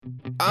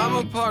I'm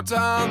a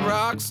part-time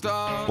rock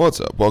star.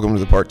 What's up? Welcome to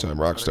the Part-Time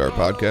Rockstar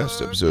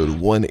Podcast, episode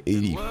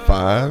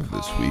 185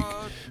 this week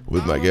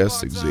with my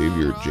guest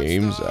Xavier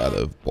James out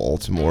of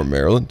Baltimore,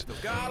 Maryland.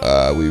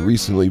 We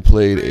recently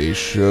played a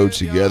show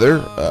together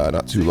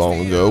not too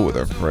long ago with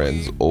our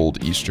friends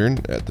Old Eastern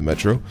at the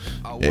Metro,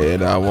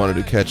 and I wanted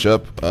to catch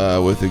up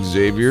with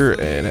Xavier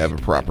and have a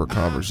proper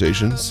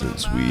conversation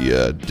since we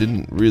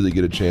didn't really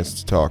get a chance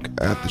to talk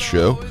at the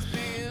show.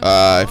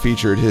 I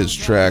featured his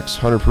tracks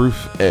Hunter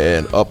Proof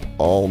and Up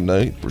All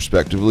Night,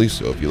 respectively,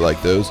 so if you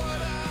like those,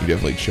 you can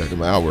definitely check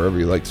them out wherever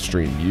you like to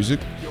stream music.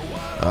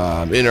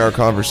 In our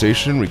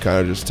conversation, we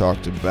kind of just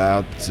talked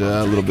about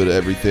a little bit of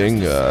everything,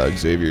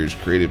 Xavier's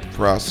creative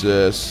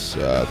process,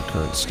 the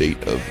current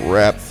state of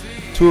rap,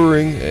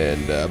 touring,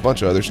 and a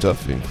bunch of other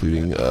stuff,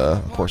 including,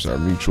 of course, our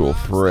mutual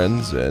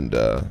friends, and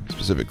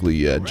specifically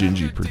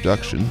Gingy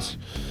Productions,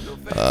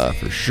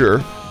 for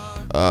sure.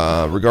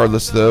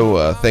 Regardless,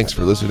 though, thanks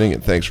for listening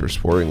and thanks for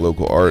supporting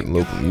local art and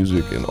local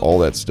music and all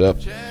that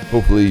stuff.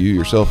 Hopefully you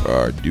yourself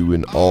are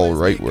doing all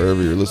right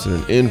wherever you're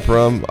listening in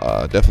from.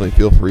 Definitely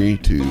feel free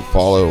to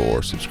follow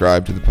or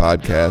subscribe to the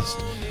podcast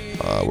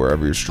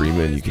wherever you're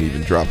streaming. You can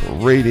even drop a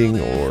rating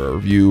or a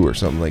review or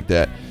something like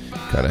that.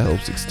 Kind of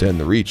helps extend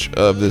the reach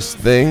of this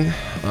thing.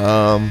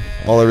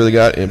 All I really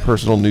got in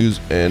personal news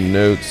and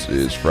notes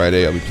is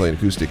Friday I'll be playing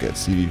acoustic at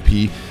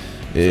CVP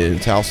in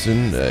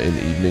Towson in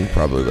the evening,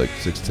 probably like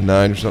 6 to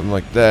 9 or something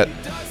like that.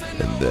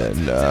 And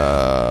then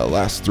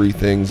last three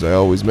things I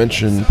always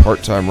mention,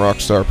 Part-Time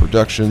Rockstar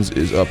Productions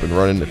is up and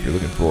running if you're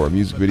looking for a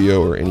music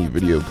video or any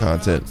video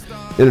content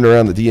in and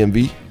around the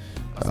DMV.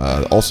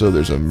 Also,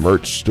 there's a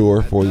merch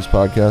store for this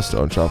podcast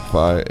on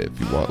Shopify if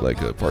you want like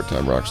a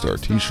Part-Time Rockstar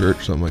t-shirt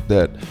or something like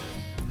that.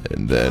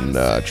 And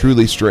then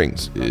Truly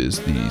Strings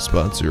is the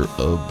sponsor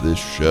of this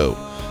show.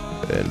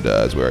 And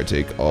is where I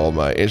take all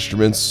my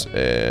instruments,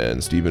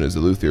 and Steven is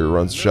the luthier who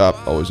runs the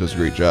shop, always does a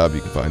great job.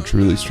 You can find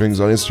Truly Strings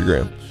on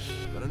Instagram.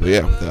 But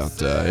yeah,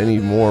 without any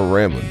more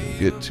rambling, we'll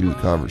get to the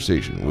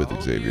conversation with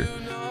Xavier.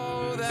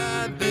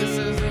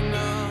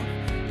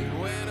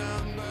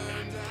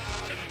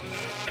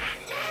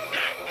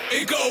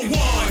 It go 1,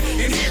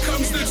 and here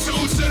comes the 2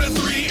 to the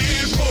 3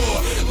 and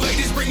 4.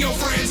 Ladies, bring your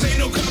friends, ain't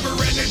no cover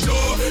at the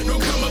door. No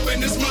come up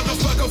in this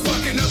motherfucker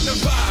fucking up the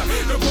vibe.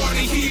 The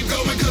party keep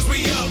going cause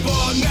we up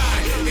all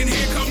night. And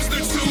here comes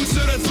the 2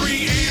 to the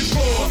 3 and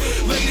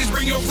 4. Ladies,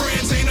 bring your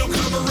friends, ain't no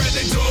cover at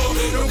the door.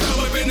 No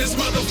come up in this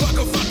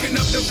motherfucker fucking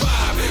up the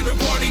vibe. The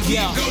party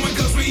keep going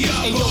cause we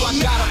up hey, yo, all I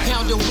night. got a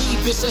pound of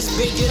weed, bitch, let's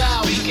bake it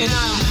out. And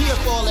I am here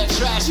for all that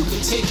trash, you can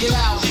take it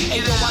out.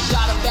 Hey, yo, I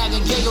got a bag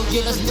of Gago,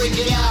 yeah, let's break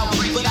it out.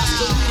 But I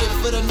still need it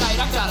for the night,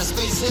 I gotta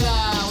space it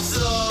out.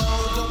 So,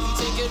 don't be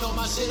taking all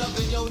my shit up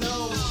in your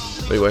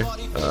nose. Anyway,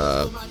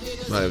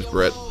 my name's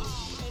Brett.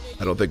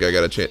 I don't think I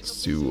got a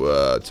chance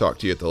to talk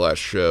to you at the last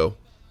show,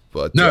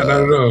 but no,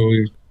 not at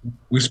all.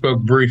 We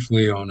spoke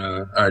briefly on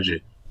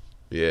IG.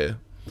 Yeah,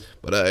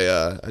 but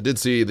I did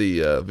see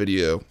the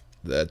video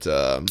that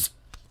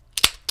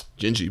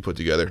Gingy put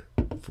together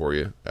for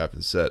you after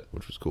the set,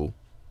 which was cool.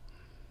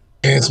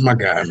 Yeah, it's my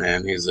guy,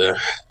 man. He's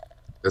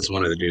that's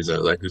one of the dudes I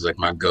like. Who's like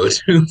my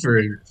go-to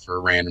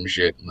for random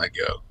shit. I'm like,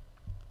 yo,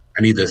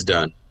 I need this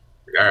done.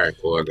 Like, all right,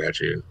 cool, I got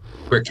you.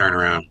 Quick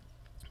turnaround.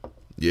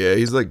 Yeah,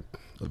 he's like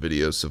a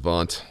video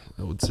savant,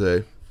 I would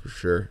say, for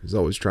sure. He's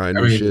always trying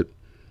new I mean, shit.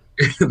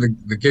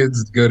 the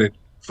kid's good at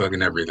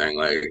fucking everything.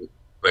 Like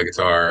play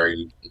guitar,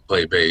 he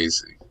play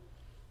bass,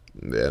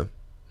 Yeah.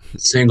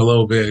 sing a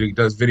little bit. He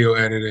does video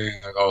editing,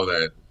 like all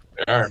that.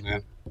 All right,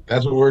 man.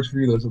 That's what works for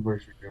you. That's what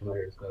works for you. I'm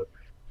like, stuff.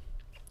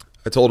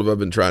 I told him I've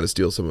been trying to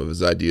steal some of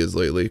his ideas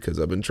lately because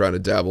I've been trying to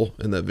dabble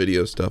in that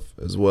video stuff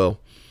as well.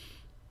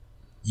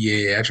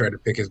 Yeah, I tried to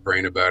pick his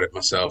brain about it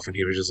myself, and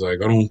he was just like,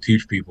 I don't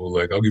teach people.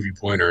 Like, I'll give you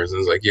pointers. And I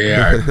was like,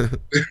 yeah, all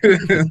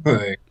right.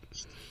 Like,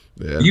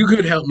 Yeah. you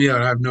could help me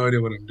out. I have no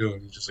idea what I'm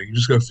doing. He's just like, you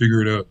just got to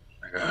figure it out.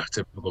 Like,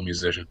 typical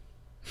musician.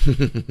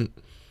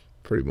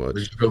 Pretty much.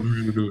 We just go we're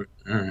gonna do it.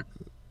 All right.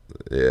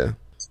 Yeah.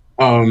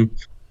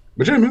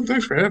 But yeah, man,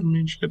 thanks for having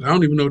me. Shit, I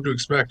don't even know what to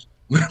expect.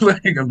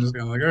 Like, I'm just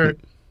kind of like, all right.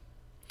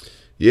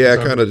 Yeah,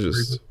 Talk I kind of about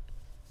just...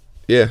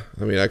 Yeah,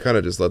 I mean, I kind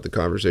of just let the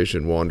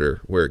conversation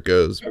wander where it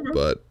goes, Okay.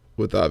 but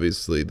with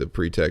obviously the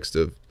pretext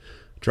of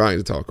trying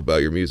to talk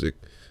about your music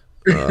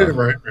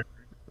Right.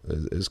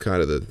 is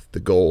kind of the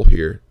goal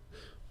here.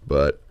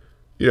 But,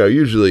 you know,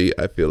 usually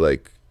I feel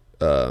like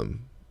an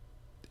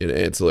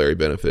ancillary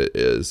benefit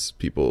is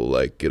people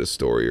like get a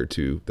story or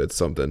two that's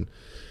something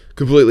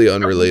completely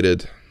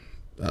unrelated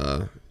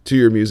to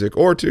your music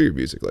or to your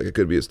music. Like it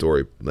could be a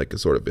story like a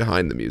sort of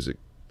behind the music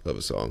of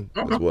a song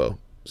as well.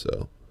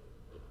 So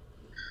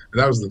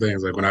That was the thing.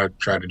 Is like when I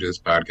tried to do this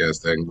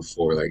podcast thing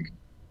before, like,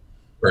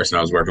 the person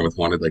I was working with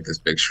wanted like this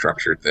big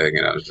structured thing,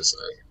 and I was just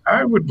like,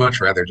 I would much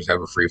rather just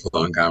have a free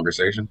flowing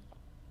conversation.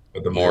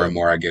 But the more and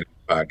more I get into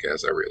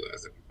podcasts, I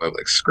realize that people have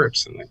like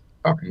scripts and like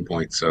talking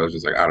points. So I was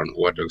just like, I don't know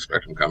what to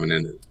expect from coming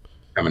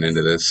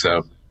into this.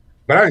 So,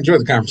 but I enjoy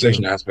the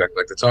conversation aspect.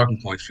 Like the talking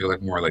points feel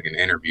like more like an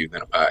interview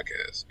than a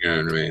podcast. You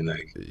know what I mean?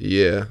 Like,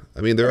 yeah,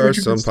 I mean there are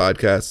some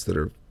podcasts that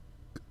are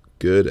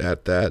good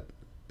at that,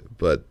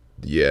 but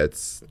yeah,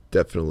 it's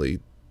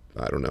definitely,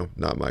 I don't know,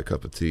 not my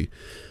cup of tea.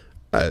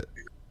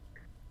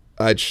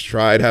 I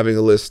tried having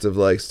a list of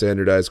like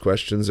standardized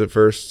questions at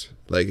first,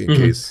 like in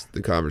case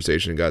the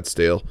conversation got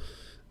stale,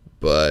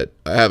 but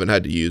I haven't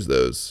had to use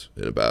those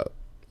in about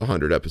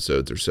 100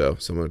 episodes or so.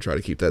 So I'm gonna try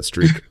to keep that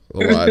streak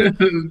alive.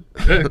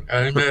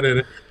 I ain't mad at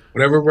it.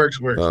 Whatever works.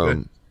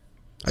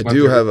 I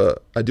do have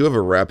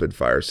a rapid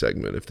fire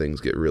segment if things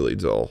get really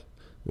dull,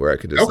 where I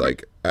could just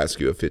like ask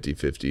you a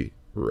 50-50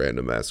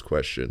 random ass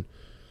question.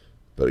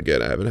 But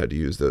again, I haven't had to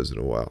use those in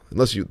a while,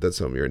 unless that's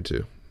something you're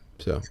into.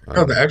 So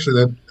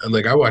actually, that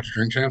like I watch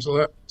Drink Champs a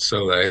lot,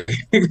 so like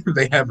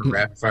they have a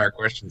rapid fire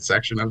question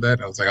section of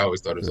that. I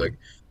always thought it was like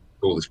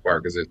coolest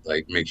part because it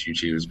like makes you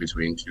choose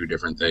between two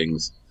different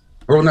things,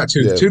 or not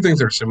two things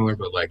that are similar,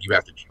 but like you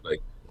have to choose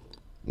like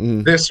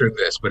this or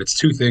this, but it's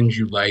two things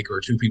you like or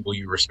two people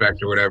you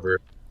respect or whatever.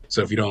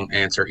 So if you don't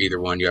answer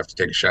either one, you have to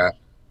take a shot.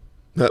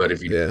 But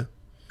if you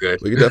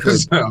good, we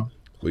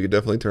could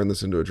definitely turn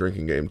this into a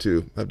drinking game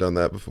too. I've done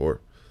that before.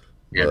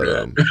 Yeah,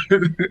 but,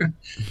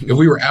 if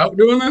we were out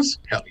doing this,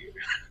 hell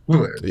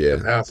yeah.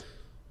 Yeah,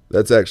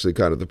 that's actually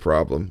kind of the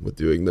problem with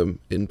doing them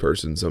in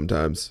person.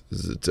 Sometimes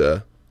is it's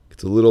a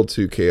little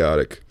too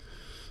chaotic,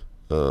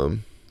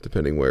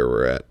 depending where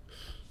we're at.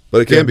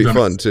 But it can be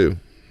fun too.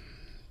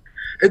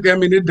 It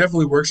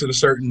definitely works in a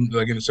certain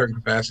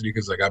capacity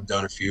because like I've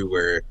done a few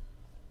where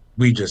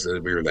we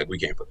were like we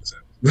can't put this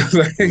out.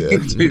 Like,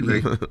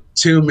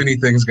 too many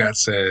things got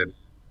said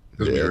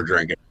because we were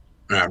drinking.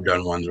 And I've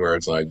done ones where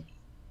it's like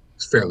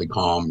fairly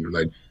calm,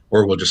 like,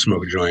 or we'll just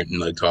smoke a joint and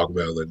like talk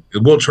about it.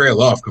 We'll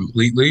trail off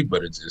completely,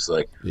 but it's just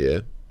like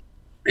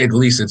at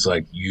least it's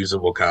like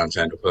usable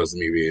content opposed to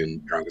me being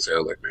drunk as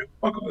hell. Like, man,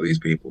 fuck all these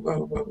people. Blah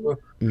blah blah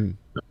blah.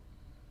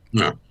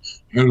 No,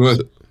 it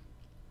was.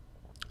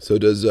 So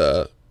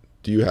do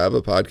you have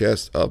a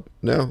podcast up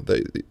now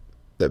that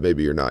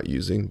maybe you're not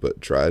using but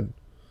tried?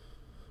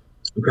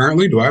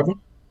 Currently, do I have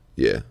one?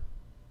 Yeah.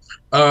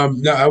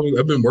 No,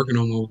 I've been working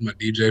on one with my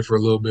DJ for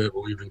a little bit,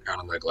 but we've been kind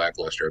of like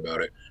lackluster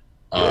about it.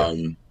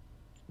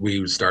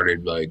 We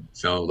started like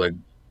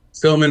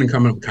filming and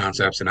coming up with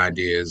concepts and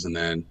ideas, and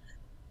then,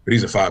 but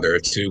he's a father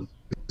of two,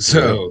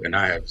 so and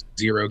I have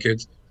 0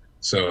 kids,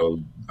 so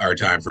our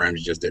time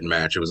frames just didn't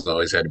match. It was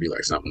always had to be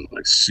like something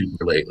like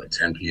super late, like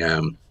 10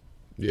 p.m.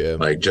 Yeah,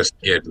 like just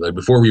get like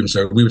before we would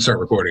start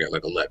recording at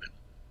like 11.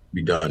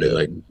 Be done at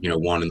like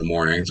 1 in the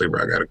morning. It's like,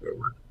 bro, I gotta go to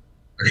work.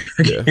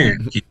 I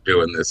can't keep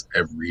doing this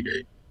every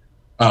day.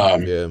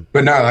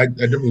 But no, I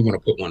definitely want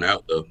to put one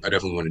out though. I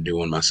definitely want to do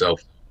one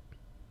myself,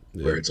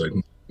 where it's like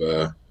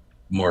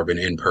more of an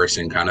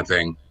in-person kind of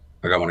thing.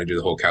 Like I want to do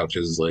the whole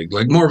couches, like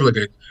more of like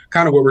a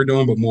kind of what we're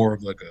doing, but more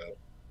of like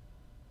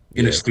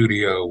in a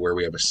studio where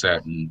we have a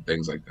set and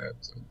things like that.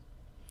 So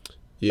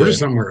we're just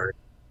somewhere.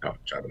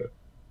 Chop it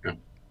up.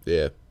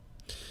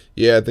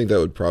 Yeah. I think that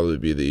would probably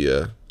be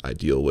the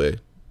ideal way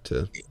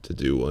to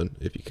do one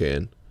if you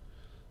can.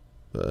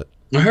 But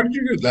how did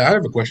you get? I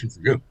have a question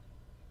for you.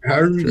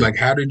 How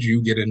did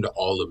you get into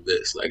all of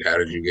this? Like, how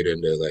did you get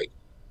into like,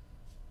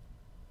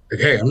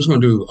 hey, I'm just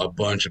gonna do a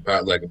bunch of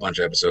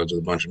episodes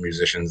with a bunch of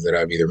musicians that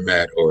I've either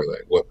met or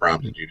like, what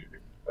prompted you to do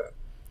that?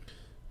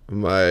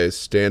 My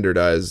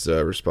standardized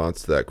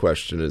response to that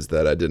question is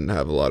that I didn't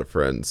have a lot of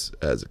friends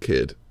as a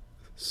kid,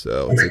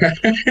 so it's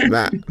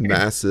a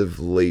massive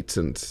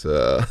latent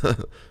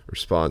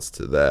response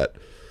to that.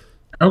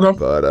 Okay,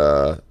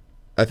 but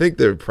I think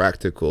the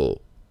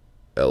practical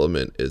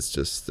element is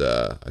just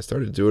I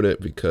started doing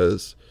it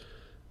because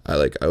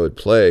I would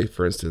play,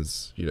 for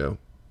instance,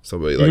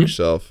 somebody like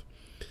yourself,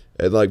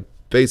 and like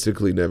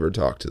basically never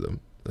talk to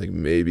them, like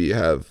maybe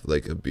have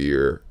like a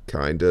beer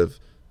kind of,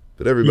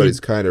 but everybody's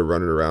kind of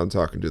running around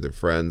talking to their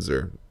friends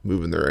or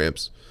moving their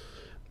amps.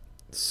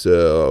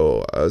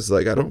 So I was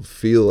like, I don't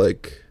feel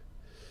like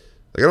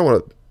I don't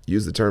want to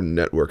use the term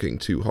networking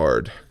too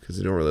hard because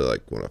you don't really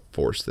like want to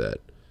force that,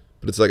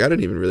 but it's like I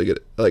didn't even really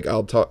get like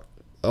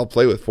I'll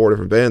play with 4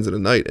 different bands in a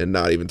night and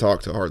not even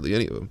talk to hardly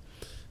any of them.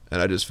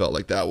 And I just felt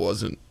like that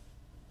wasn't,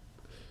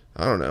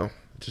 I don't know,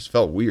 it just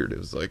felt weird. It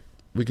was like,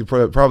 we could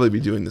probably be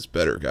doing this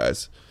better,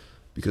 guys,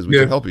 because we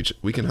can help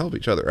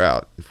each other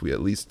out if we at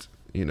least,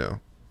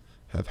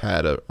 have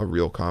had a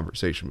real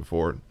conversation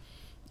before.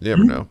 You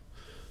never know.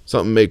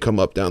 Something may come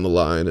up down the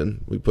line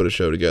and we put a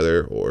show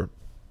together or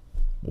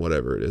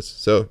whatever it is.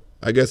 So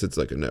I guess it's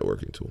like a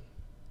networking tool.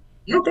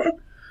 Okay.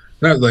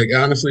 No, like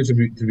honestly, to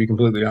be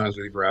completely honest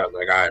with you, bro,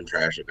 like I am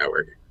trash at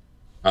networking.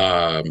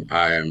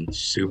 I am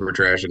super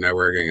trash at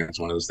networking. It's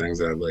one of those things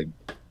that I've like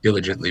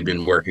diligently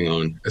been working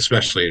on,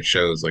 especially at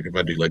shows. Like if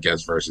I do like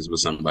guest verses with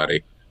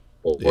somebody,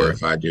 or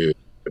if I do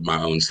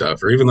my own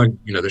stuff, or even like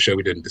the show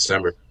we did in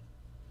December.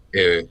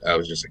 I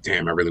was just like,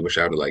 damn, I really wish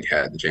I would have like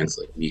had the chance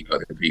to like meet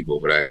other people,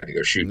 but I had to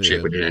go shoot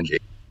shit with J.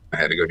 I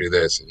had to go do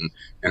this and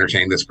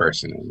entertain this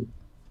person. And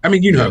I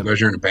mean, how it goes.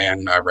 You're in a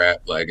band, I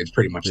rap. Like it's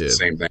pretty much the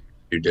same thing.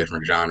 Do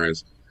different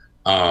genres,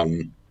 but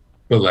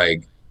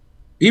like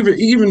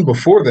even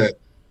before that,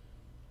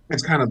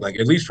 it's kind of like,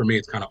 at least for me,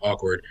 it's kind of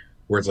awkward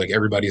where it's like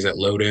everybody's at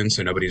load in,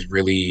 so nobody's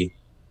really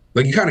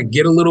like you kind of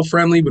get a little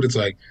friendly, but it's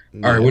like,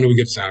 all right, Yeah, when do we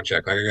get sound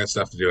check? Like I got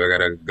stuff to do. I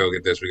gotta go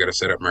get this. We gotta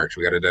set up merch.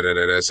 We gotta da da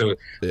da da. So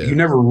yeah, you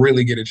never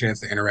really get a chance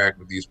to interact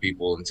with these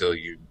people until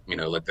you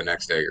know, like the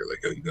next day you're like,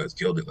 oh, you guys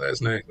killed it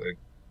last night. Like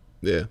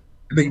yeah,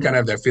 I think you kind of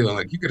have that feeling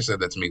like you could have said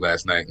that to me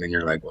last night, and then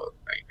you're like, well,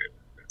 no, you didn't.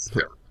 That's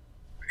different.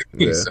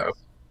 yeah. So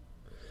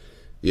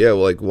Yeah,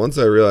 well, like once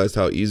I realized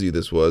how easy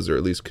this was, or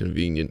at least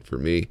convenient for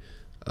me,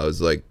 I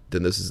was like,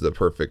 then this is the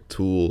perfect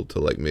tool to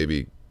like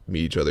maybe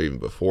meet each other even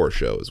before a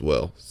show as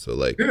well. So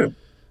like yeah,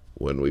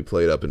 when we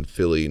played up in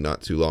Philly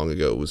not too long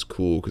ago, it was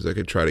cool because I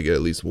could try to get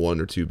at least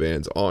one or two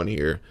bands on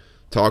here,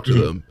 talk to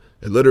them,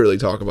 and literally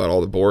talk about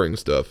all the boring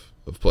stuff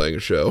of playing a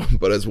show,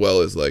 but as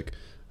well as like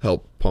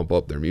help pump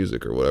up their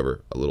music or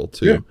whatever a little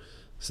too. yeah,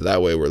 So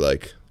that way we're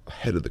like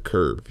ahead of the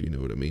curve, you know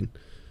what I mean?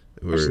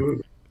 We're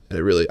absolutely. and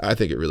it really, I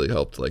think it really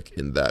helped like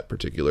in that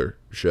particular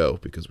show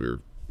because we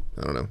were,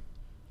 I don't know,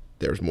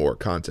 there's more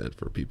content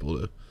for people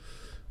to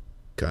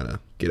kind of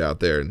get out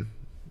there and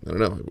I don't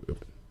know.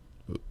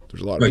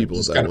 There's a lot of Like people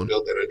at just that kind of one.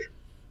 build that interest.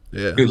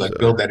 Yeah. Dude, like So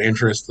build that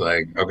interest.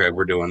 Like, okay,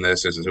 we're doing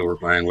this. This is who we're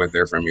playing with.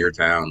 They're from your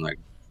town.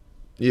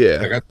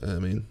 yeah, Like I I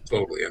mean,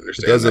 totally it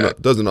understand that.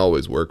 doesn't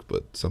always work,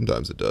 but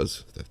sometimes it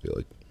does. I feel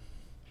like.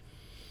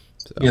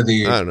 So Yeah,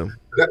 I don't know.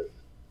 that,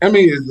 I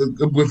mean,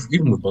 with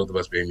even with both of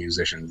us being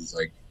musicians, it's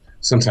like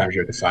sometimes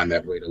you have to find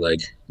that way to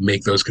like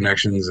make those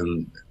connections.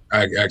 And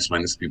I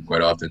explain this to people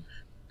quite often.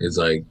 Is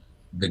like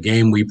the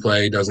game we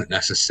play doesn't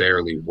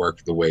necessarily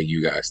work the way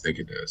you guys think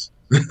it does.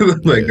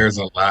 Like Yeah, there's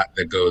a lot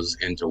that goes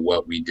into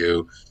what we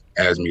do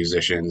as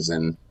musicians,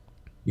 and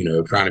you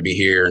know, trying to be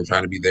here and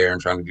trying to be there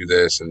and trying to do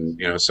this and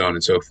you know, so on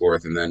and so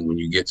forth. And then when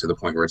you get to the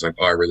point where it's like,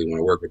 oh, I really want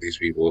to work with these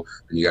people,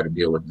 and you got to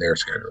deal with their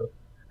schedule.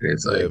 And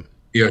it's yeah, like,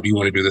 yeah, do you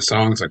want to do this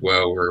song? It's like,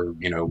 well,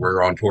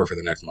 we're on tour for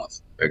the next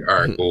month. Like, all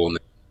right, cool. And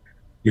then,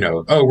 you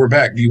know, oh, we're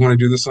back. Do you want to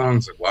do the song?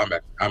 It's like, well,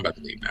 I'm about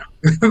to leave now.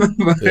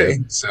 yeah,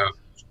 Like, so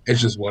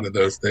it's just one of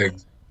those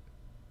things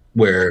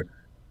where,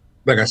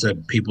 like I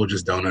said, people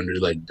just don't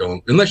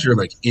unless you're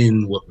like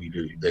in what we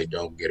do, they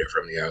don't get it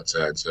from the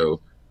outside.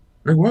 So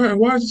like,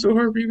 why is it so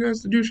hard for you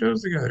guys to do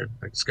shows together?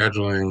 Like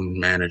scheduling,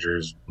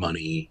 managers,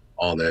 money,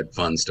 all that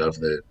fun stuff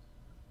that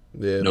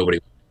yeah. nobody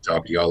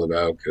talk to y'all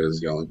about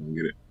because y'all ain't gonna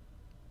get it.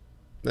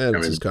 And I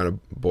it's mean, just kind of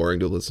boring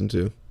to listen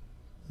to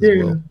as yeah.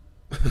 well.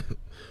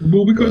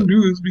 Well, we couldn't But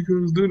do this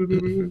because da, da, da,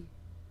 da.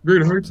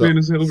 Great Hearts so, band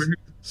is over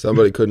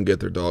somebody couldn't get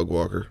their dog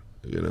walker,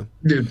 you know.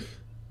 here.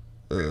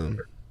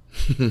 Um,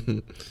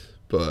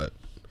 but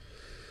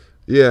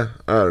yeah,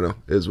 I don't know.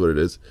 It is what it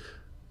is.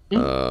 Yeah.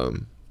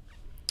 Um,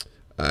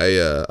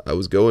 I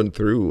was going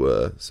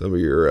through some of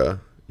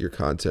your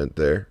content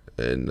there,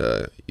 and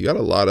you got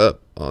a lot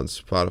up on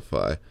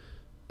Spotify.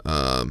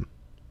 Um,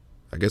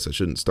 I guess I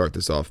shouldn't start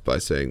this off by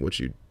saying what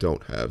you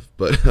don't have,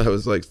 but I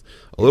was like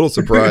a little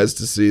surprised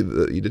to see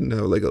that you didn't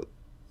have like a.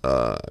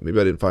 Maybe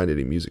I didn't find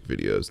any music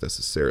videos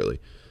necessarily.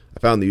 I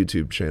found the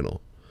YouTube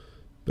channel,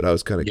 but I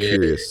was kind of Yeah.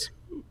 curious,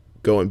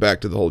 going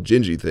back to the whole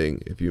Gingy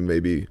thing, if you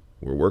maybe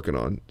were working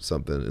on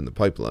something in the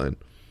pipeline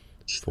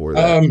for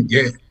that.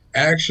 Yeah.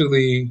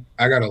 Actually,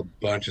 I got a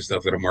bunch of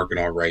stuff that I'm working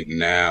on right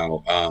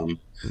now.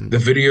 Mm, The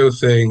video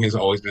thing has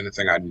always been the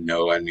thing I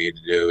know I need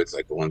to do. It's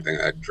like the one thing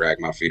I drag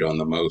my feet on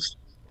the most.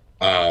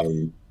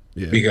 Um,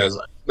 yeah, because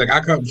like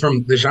I come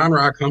from the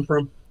genre I come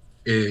from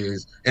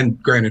is,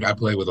 and granted, I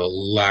play with a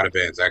lot of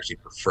bands. I actually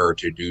prefer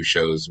to do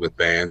shows with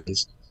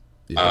bands.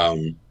 yeah,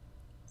 Um,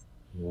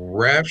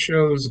 Rap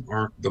shows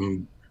aren't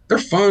they're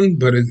fun,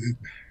 but I don't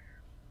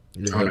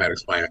yeah, know how to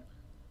explain it.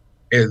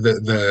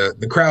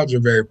 The crowds are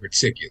very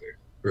particular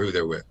for who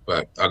they're with,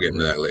 but I'll get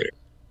into right, that later.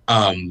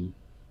 Um,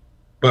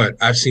 but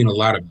I've seen a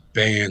lot of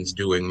bands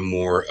doing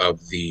more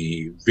of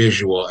the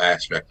visual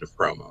aspect of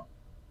promo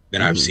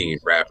than I've mm, seen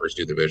rappers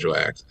do the visual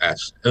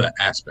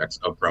aspects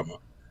of promo.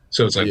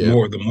 So it's like yeah,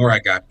 the more I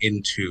got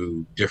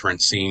into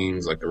different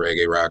scenes, like the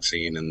reggae rock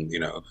scene, and you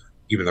know,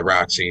 even the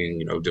rock scene,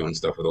 you know, doing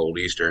stuff with Old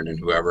Eastern and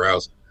whoever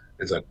else.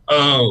 It's like,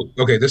 oh,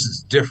 okay, this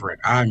is different.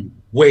 I'm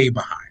way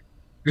behind.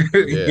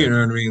 yeah, You know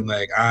what I mean?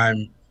 Like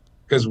I'm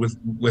because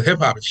with hip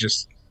hop, it's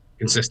just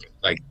consistent.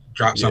 Like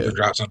drop yeah, something,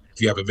 drop something.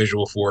 If you have a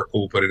visual for it,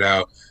 cool, put it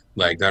out.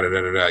 Like da da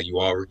da da da.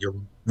 You're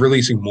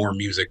releasing more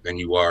music than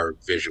you are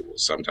visuals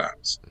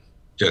sometimes,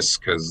 just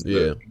because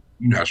yeah.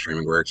 you know how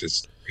streaming works.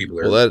 It's people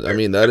Well, are that I they're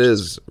mean that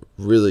is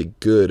really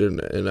good,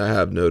 and I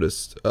have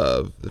noticed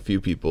the few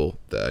people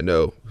that I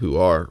know who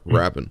are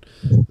rapping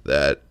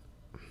that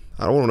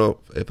I don't know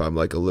if I'm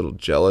like a little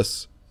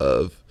jealous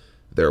of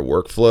their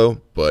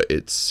workflow, but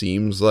it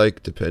seems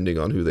like depending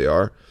on who they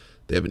are,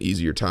 they have an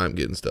easier time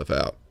getting stuff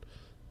out.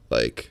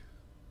 Like,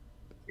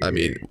 I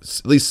mean,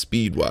 at least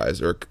speed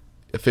wise or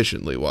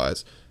efficiently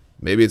wise.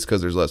 Maybe it's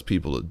because there's less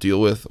people to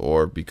deal with,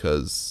 or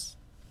because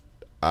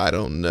I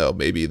don't know.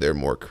 Maybe they're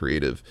more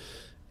creative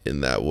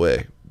in that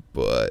way.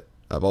 But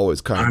I've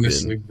always kind of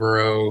honestly, been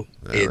bro.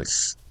 like,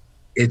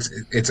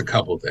 It's a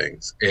couple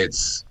things.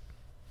 It's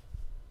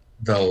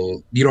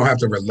though you don't have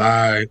to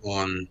rely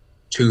on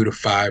 2 to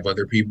 5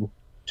 other people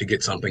to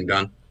get something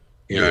done.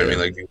 You know what I yeah, mean?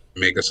 Like you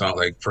make a song,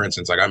 like for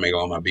instance, like I make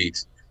all my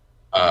beats.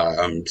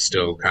 I'm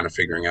still kind of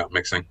figuring out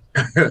mixing.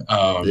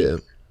 Yeah.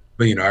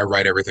 But I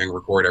write everything,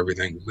 record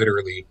everything,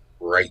 literally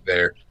right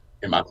there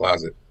in my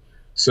closet.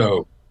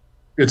 So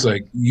it's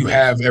like you Nice.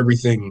 have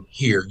everything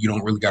here. You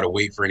don't really got to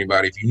wait for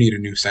anybody. If you need a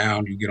new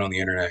sound, you get on the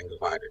internet and go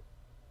find it.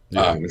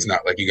 Yeah. It's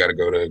not like you got to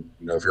go to,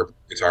 if you're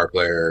a guitar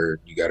player,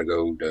 you got to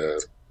go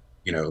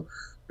to,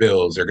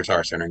 Bill's or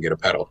Guitar Center and get a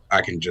pedal.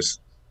 I can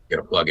just get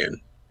a plug-in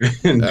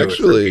and do it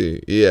for me.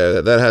 Actually,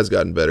 yeah, that has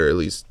gotten better, at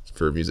least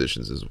for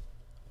musicians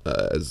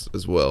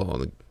as well on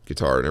the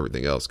guitar and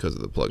everything else because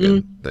of the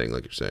plug-in thing,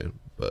 like you're saying.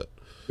 But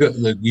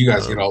Like, you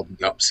guys get all,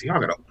 see, y'all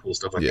got all the cool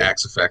stuff like yeah.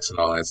 Axe Effects and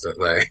all that stuff.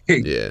 Like,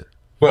 Yeah.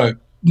 but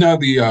no,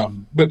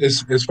 but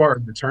as far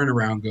as the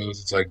turnaround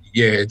goes, it's like,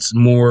 yeah, it's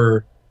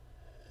more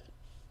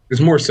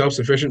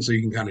self-sufficient, so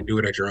you can kind of do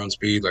it at your own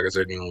speed. Like I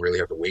said, you don't really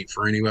have to wait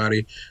for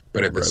anybody.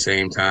 But at the Right.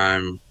 same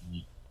time,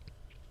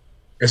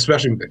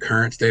 especially with the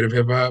current state of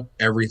hip hop,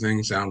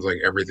 everything sounds like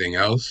everything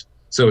else.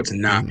 So it's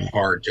not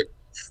hard to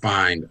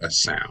find a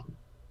sound.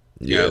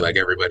 Yeah. Like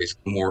everybody's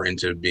more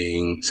into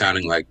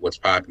sounding like what's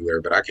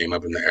popular, but I came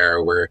up in the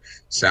era where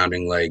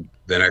sounding like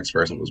the next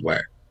person was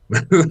whack.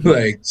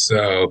 Like,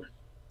 so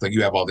like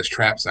you have all this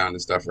trap sound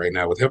and stuff right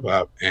now with hip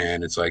hop,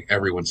 and it's like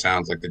everyone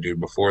sounds like the dude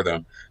before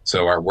them.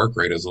 So our work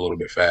rate is a little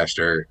bit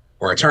faster,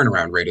 or our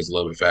turnaround rate is a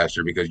little bit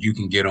faster because you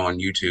can get on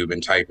YouTube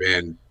and type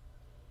in,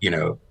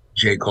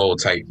 J. Cole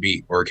type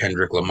beat or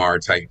Kendrick Lamar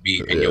type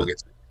beat, and you'll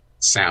get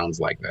sounds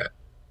like that.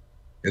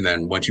 And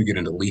then once you get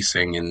into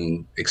leasing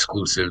and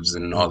exclusives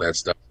and all that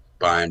stuff,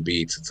 buying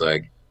beats, it's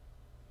like,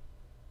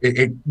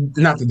 it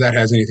not that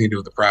has anything to do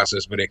with the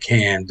process, but it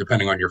can,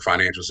 depending on your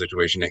financial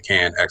situation, it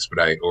can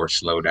expedite or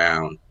slow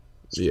down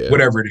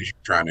whatever it is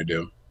you're trying to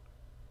do.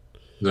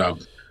 So,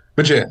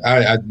 but yeah,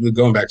 I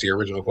going back to your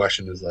original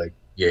question is like,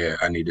 yeah,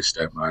 I need to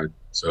step my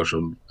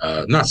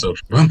not social,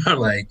 but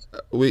like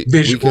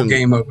visual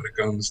game up when it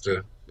comes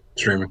to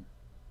streaming.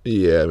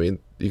 Yeah, I mean,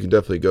 you can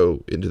definitely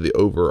go into the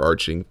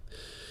overarching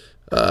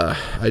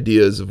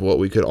ideas of what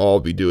we could all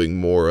be doing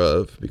more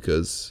of,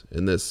 because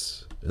in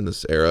this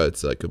era,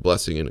 it's like a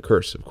blessing and a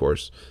curse, of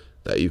course,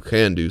 that you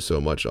can do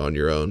so much on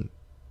your own,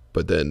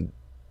 but then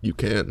you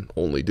can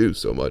only do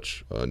so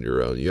much on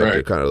your own. You have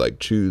to kind of like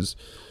choose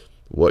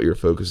what you're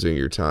focusing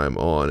your time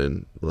on,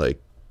 and like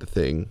the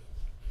thing,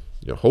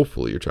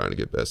 hopefully you're trying to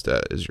get best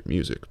at is your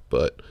music,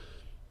 but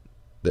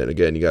then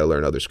again, you got to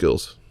learn other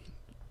skills.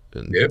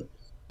 And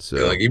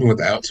so, like even with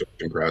the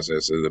outsourcing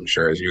processes, I'm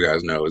sure, as you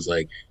guys know, is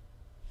like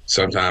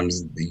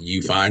sometimes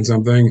you find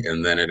something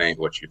and then it ain't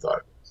what you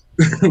thought.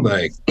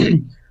 like,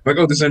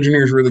 oh, this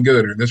engineer is really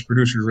good or this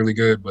producer is really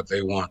good, but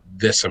they want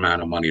this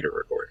amount of money to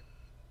record.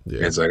 And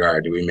it's like, all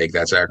right, do we make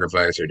that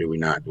sacrifice or do we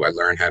not? Do I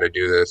learn how to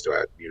do this? Do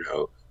I,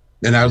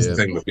 And that was the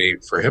thing with me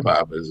for hip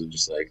hop, is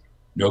just like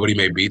nobody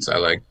made beats I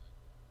like.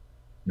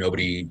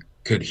 Nobody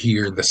could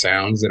hear the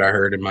sounds that I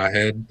heard in my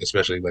head,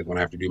 especially like when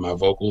I have to do my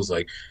vocals.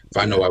 Like if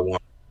I know I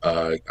want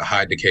a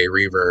high decay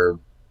reverb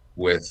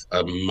with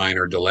a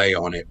minor delay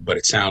on it, but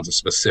it sounds a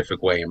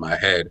specific way in my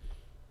head,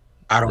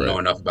 I don't know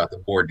enough about the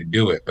board to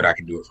do it, but I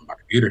can do it from my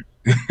computer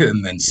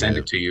and then send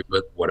it to you.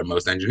 But what do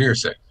most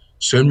engineers say?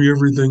 Send me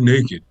everything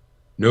naked.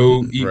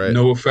 No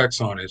effects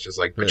on it. It's just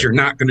like, but you're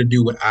not going to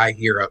do what I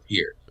hear up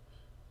here.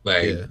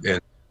 Like, and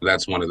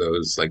that's one of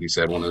those, like you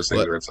said, one of those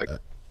things where it's like,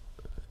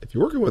 if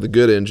you're working with a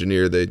good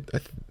engineer,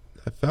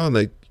 I found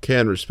they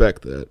can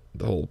respect that,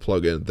 the whole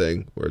plug-in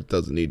thing, where it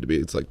doesn't need to be.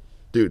 It's like,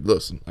 dude,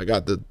 listen, I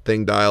got the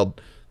thing dialed.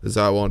 This is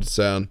how I want it to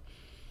sound.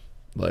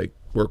 Like,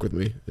 work with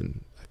me.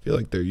 And I feel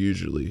like they're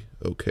usually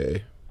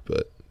okay,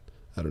 but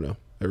I don't know.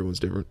 Everyone's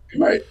different.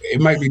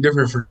 It might be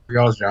different for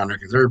y'all's genre,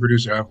 because every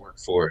producer I've worked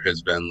for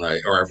has been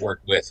like, or I've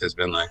worked with has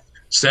been like,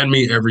 send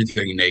me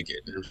everything naked.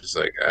 And I'm just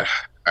like,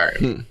 all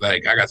right,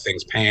 like I got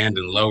things panned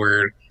and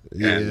lowered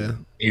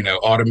and,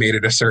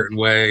 automated a certain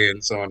way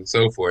and so on and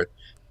so forth.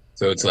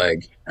 So it's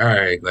like, all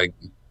right, like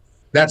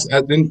that's,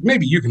 and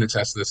maybe you can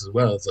attest to this as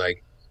well. It's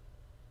like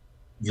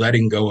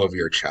letting go of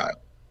your child.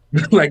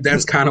 Like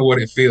that's kind of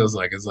what it feels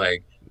like. It's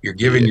like you're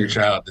giving your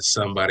child to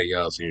somebody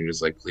else and you're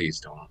just like,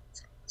 please don't.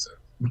 So,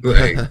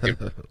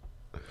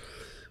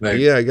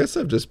 yeah, I guess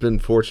I've just been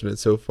fortunate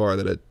so far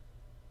that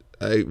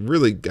I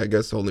really, I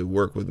guess, only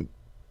work with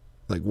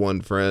like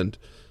one friend,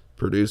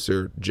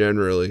 producer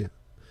generally,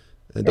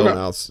 and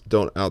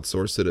don't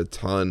outsource it a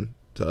ton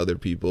to other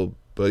people.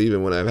 But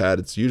even when I've had,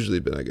 it's usually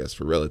been, I guess,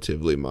 for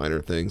relatively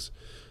minor things.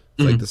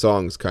 It's like the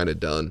song's kind of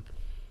done,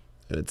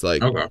 and it's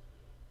like,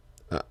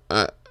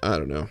 I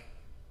don't know.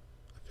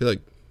 I feel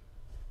like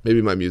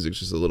maybe my music's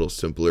just a little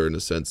simpler in a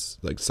sense.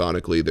 Like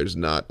sonically, there's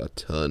not a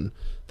ton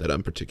that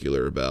I'm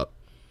particular about.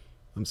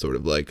 I'm sort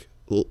of like,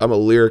 I'm a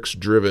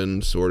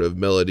lyrics-driven, sort of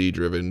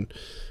melody-driven.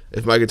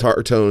 If my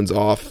guitar tone's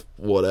off,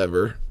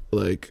 whatever.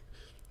 Like,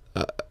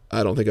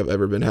 I don't think I've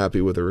ever been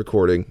happy with a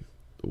recording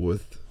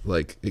with,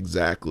 like,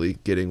 exactly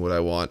getting what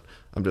I want.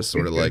 I'm just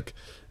sort of like,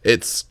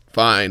 it's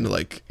fine.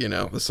 Like,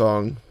 the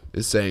song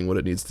is saying what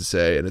it needs to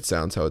say, and it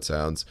sounds how it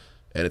sounds,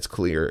 and it's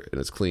clear,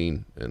 and it's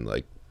clean, and,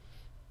 like,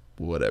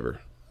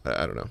 whatever.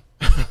 I don't know.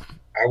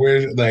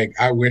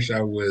 I wish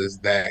I was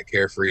that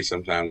carefree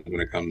sometimes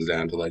when it comes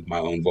down to like my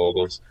own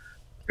vocals.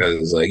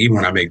 Because like even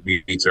when I make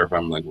beats or if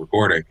I'm like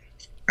recording,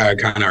 I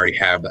kind of already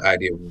have the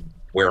idea of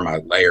where my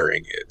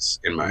layering is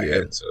in my Yeah,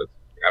 head. So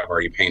I've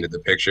already painted the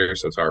picture,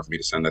 so it's hard for me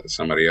to send that to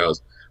somebody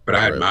else. But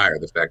I right. admire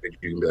the fact that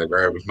you can be like,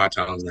 all right, if my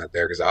tone's not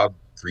there, because I'll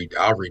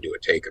redo a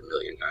take a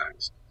million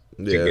times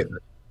to Yeah, get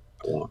what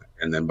I want.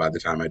 And then by the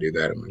time I do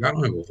that, I'm like, I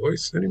don't have a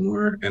voice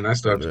anymore, and I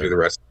still have to yeah. do the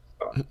rest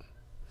of the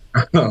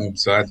song.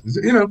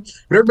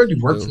 But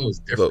everybody's Well, workflow is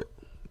different.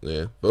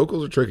 yeah.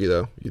 Vocals are tricky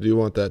though. You do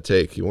want that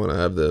take. You want to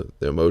have the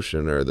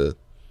emotion or the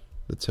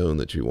tone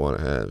that you want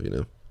to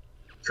have.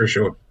 For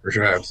sure,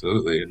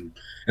 absolutely, and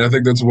I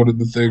think that's one of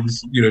the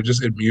things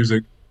just in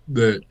music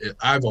that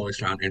I've always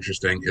found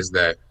interesting is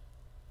that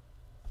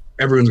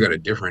everyone's got a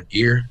different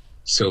ear.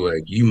 So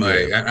like you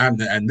Yeah, might,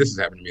 and this has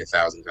happened to me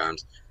 1,000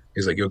 times.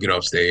 Is like you'll get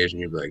off stage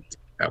and you'll be like,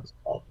 that was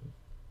awful,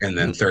 and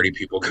then 30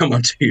 people come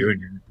up to you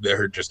and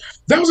they're just,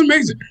 that was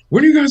amazing.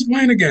 When are you guys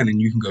playing again?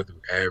 And you can go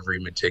through every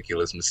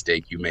meticulous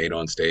mistake you made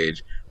on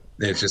stage.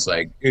 And it's just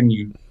like, and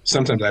you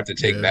sometimes I have to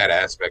take yeah, that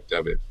aspect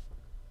of it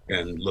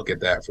and look at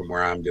that from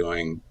where I'm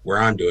doing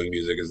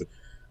music is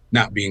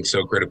not being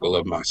so critical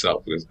of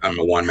myself because I'm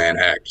a one man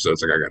act. So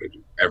it's like I got to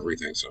do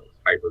everything. So I'm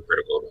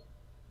hypercritical of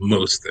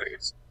most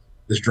things.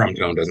 This drum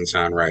tone doesn't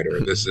sound right,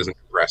 or this isn't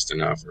compressed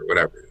enough, or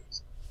whatever it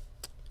is.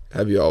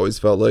 Have you always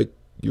felt like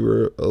you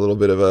were a little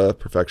bit of a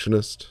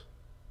perfectionist?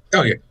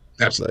 Oh yeah,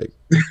 absolutely,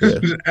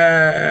 Like,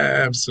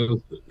 yeah,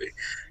 absolutely.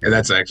 And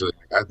that's actually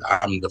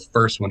I'm the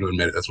first one to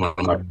admit it. That's one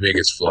of my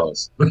biggest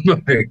flaws.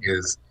 Like,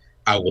 is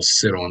I will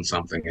sit on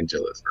something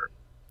until it's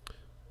perfect.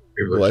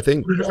 People are well,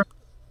 just,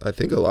 I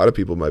think a lot of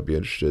people might be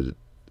interested,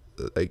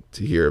 like,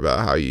 to hear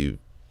about how you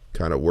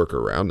kind of work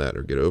around that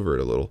or get over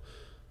it a little.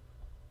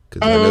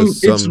 Because I know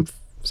it's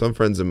some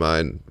friends of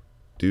mine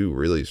do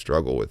really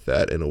struggle with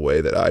that in a way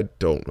that I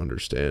don't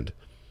understand.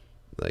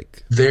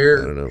 Like, I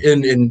there, don't know.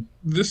 and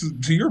this is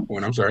to your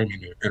point. I'm sorry, I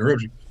mean to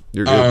interrupt you.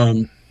 You're good.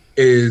 Um,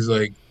 is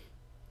like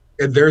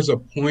and there's a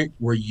point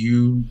where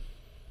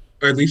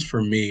or at least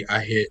for me,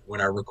 I hit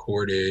when I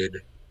recorded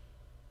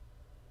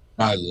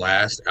my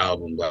last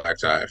album, Black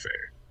Tie Affair,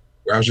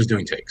 where I was just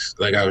doing takes.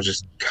 Like I was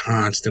just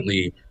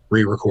constantly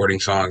re-recording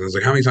songs. I was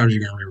like, how many times are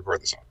you gonna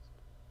re-record the song?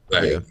 Yeah,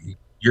 Like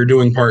you're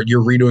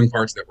redoing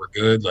parts that were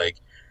good. Like,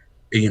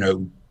 you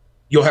know,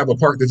 you'll have a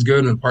part that's good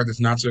and a part that's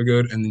not so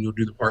good, and then you'll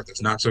do the part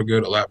that's not so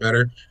good a lot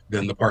better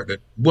than the part that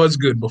was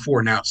good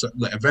before now. So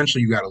like,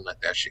 eventually you gotta let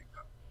that shit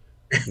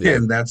go. yeah.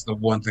 And that's the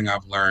one thing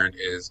I've learned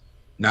is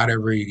not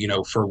every,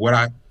 for what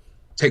I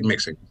take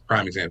mixing,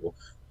 prime example.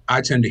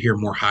 I tend to hear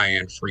more high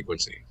end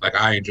frequency. Like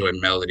I enjoy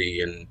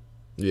melody and,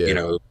 you Yeah.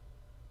 know,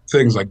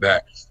 things like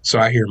that. So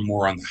I hear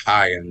more on the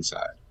high end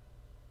side.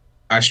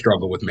 I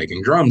struggle with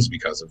making drums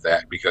because of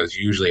that, because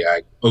usually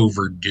I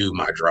overdo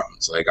my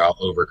drums. Like I'll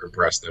over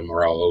compress them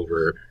or I'll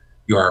over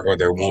or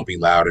they won't be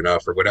loud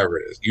enough or whatever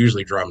it is.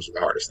 Usually drums are the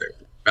hardest thing.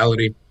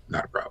 Melody,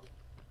 not a problem.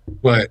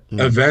 But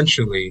Mm.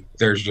 eventually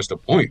there's just a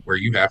point where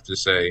you have to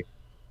say,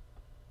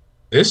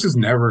 this is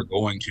never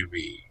going to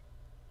be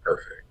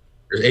perfect.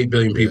 There's 8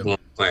 billion Yeah. people on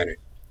the planet.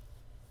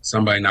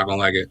 Somebody not gonna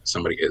like it,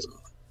 somebody isn't.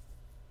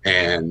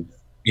 And,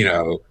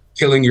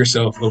 killing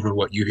yourself over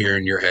what you hear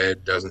in your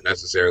head doesn't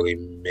necessarily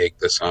make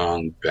the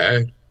song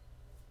bad.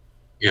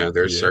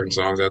 There's Yeah. certain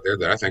songs out there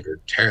that I think are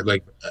terrible.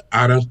 Like,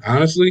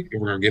 honestly,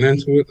 if we're gonna get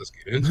into it, let's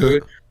get into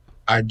it.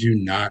 I do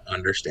not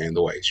understand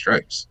the White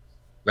Stripes.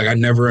 Like, I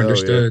never Oh yeah.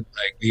 understood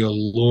like the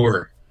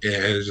allure.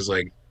 It's just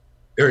like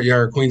there you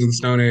are, Queens of the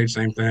Stone Age,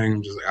 same thing.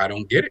 I'm just like, I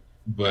don't get it.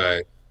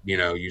 But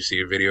you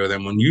see a video of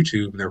them on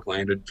YouTube and they're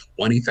playing to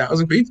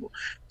 20,000 people.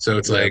 So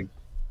it's Yeah. like,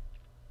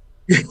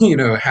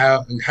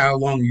 how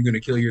long are you going to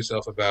kill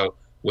yourself about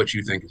what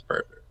you think is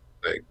perfect?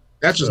 Like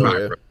that's just Oh my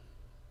yeah. approach.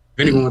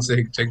 If anyone wants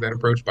to take that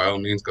approach, by all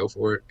means, go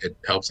for it. It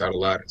helps out a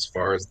lot as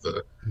far as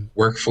the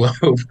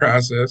workflow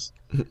process.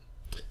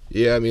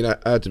 Yeah, I mean, I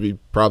have to be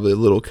probably a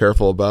little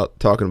careful about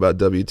talking about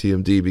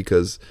WTMD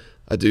because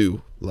I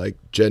do like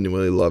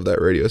genuinely love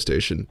that radio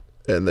station,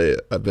 and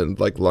I've been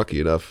like lucky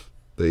enough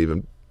they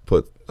even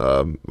put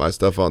my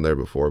stuff on there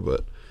before.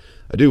 But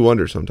I do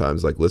wonder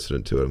sometimes, like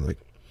listening to it, I'm like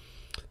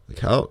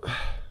how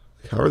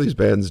are these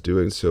bands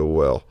doing so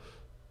well?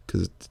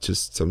 Because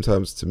just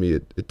sometimes to me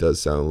it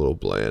does sound a little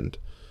bland.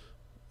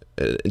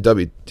 And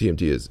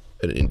WTMD is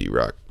an indie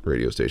rock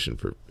radio station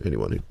for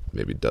anyone who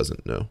maybe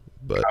doesn't know.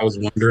 But I was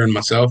wondering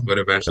myself, but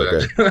eventually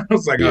okay, I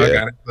was like, oh, I yeah,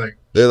 got it. Like,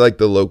 they're like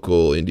the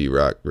local indie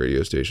rock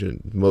radio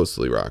station,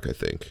 mostly rock, I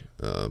think.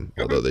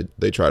 Although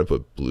they try to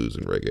put blues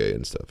and reggae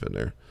and stuff in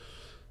there.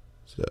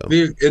 So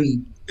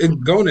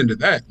and going into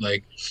that,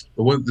 like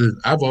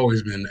I've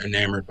always been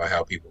enamored by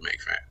how people make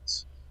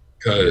fans,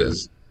 yeah,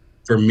 because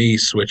for me,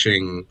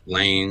 switching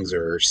lanes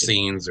or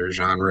scenes or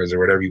genres or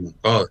whatever you want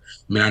to call it,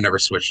 I mean, I never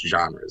switched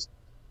genres.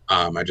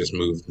 I just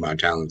moved my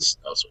talents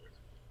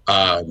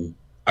elsewhere.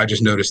 I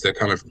just noticed that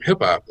coming from hip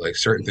hop, like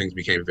certain things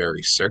became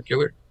very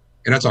circular,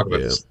 and I talk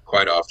about yeah, this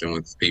quite often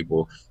with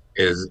people.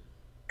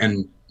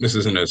 And this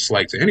isn't a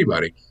slight to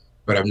anybody,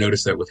 but I've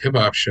noticed that with hip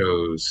hop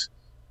shows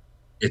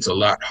it's a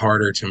lot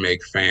harder to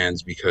make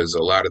fans because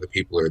a lot of the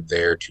people are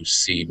there to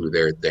see who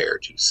they're there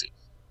to see.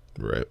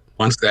 Right.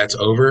 Once that's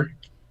over,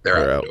 they're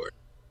out out. the door.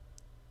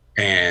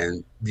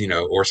 And,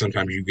 or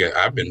sometimes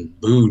I've been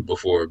booed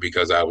before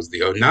because I was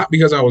not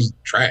because I was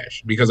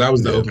trash, because I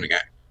was the opening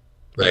act.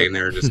 Like, and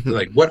they're just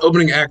like, what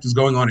opening act is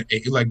going on at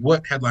 8? Like,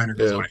 what headliner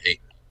goes on at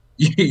 8?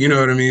 You know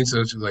what I mean? So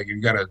it's just like,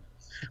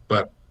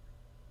 but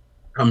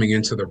coming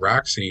into the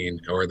rock scene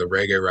or the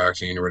reggae rock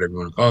scene or whatever you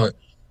want to call it,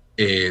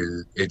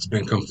 it's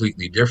been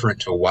completely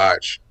different to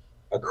watch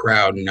a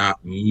crowd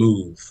not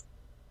move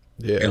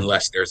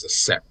unless there's a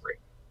set break.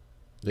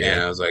 Yeah.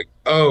 And I was like,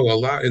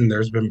 and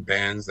there's been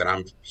bands that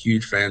I'm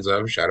huge fans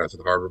of. Shout out to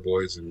the Harbor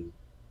Boys and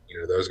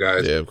those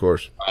guys. Yeah, of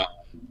course.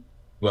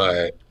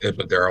 But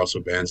there are also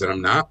bands that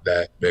I'm not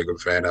that big of a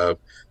fan of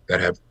that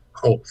have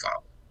cult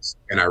followings.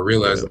 And I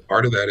realized that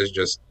part of that is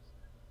just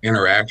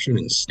interaction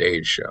and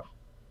stage show.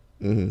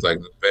 Mm-hmm. It's like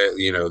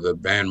the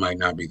band might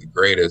not be the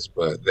greatest,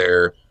 but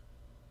they're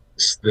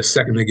the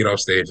second they get off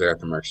stage, they're at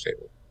the merch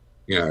table.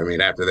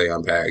 After they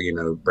unpack,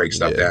 break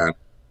stuff down,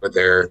 but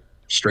they're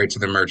straight to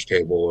the merch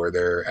table or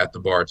they're at the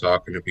bar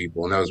talking to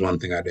people. And that was one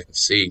thing I didn't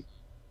see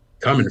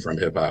coming from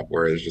hip hop,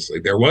 where it's just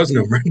like there was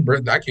no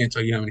I can't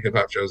tell you how many hip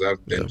hop shows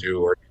I've been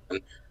to or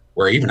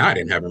where even I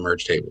didn't have a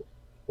merch table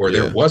or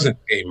there wasn't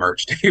a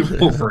merch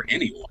table for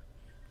anyone.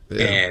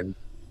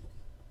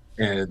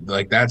 And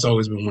like that's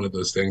always been one of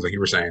those things like you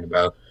were saying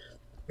about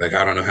like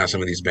I don't know how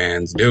some of these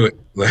bands do it.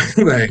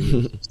 like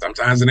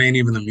sometimes it ain't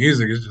even the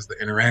music, it's just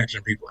the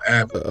interaction people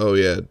have. Oh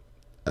yeah.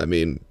 I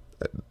mean,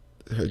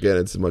 again,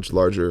 it's a much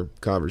larger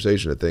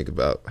conversation to think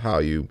about how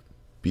you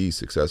be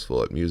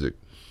successful at music.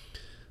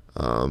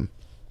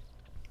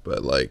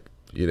 But like,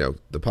 the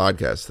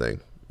podcast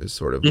thing is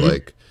sort of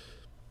like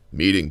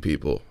meeting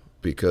people,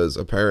 because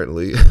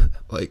apparently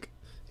like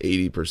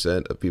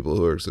 80% of people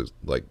who are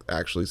like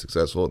actually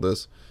successful at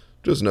this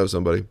just know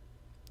somebody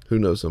who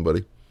knows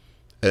somebody.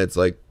 And it's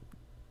like,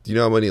 do you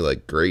know how many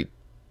like great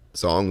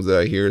songs that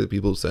I hear that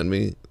people send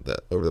me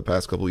that over the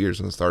past couple of years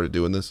since I started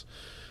doing this,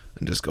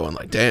 and just going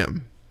like,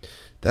 damn,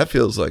 that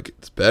feels like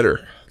it's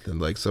better than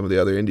like some of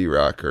the other indie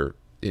rock or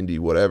indie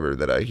whatever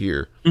that I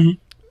hear.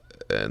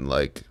 And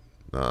like,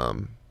 at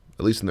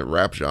least in the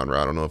rap genre,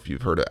 I don't know if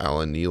you've heard of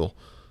Alan Neal,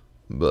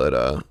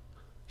 but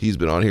he's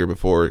been on here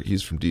before.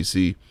 He's from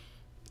DC.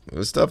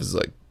 This stuff is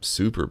like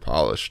super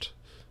polished,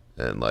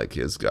 and like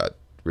he's got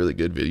really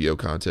good video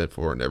content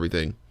for it and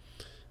everything.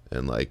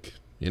 And like,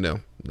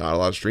 not a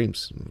lot of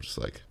streams. I'm just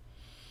like,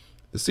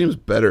 this seems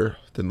better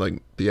than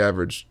like the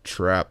average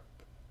trap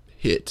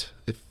hit,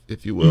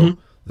 if you will,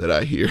 that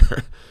I hear.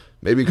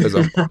 Maybe because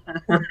I'm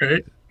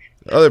right.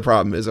 The other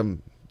problem is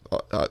I'm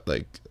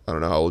like, I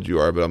don't know how old you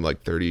are, but I'm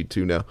like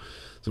 32 now,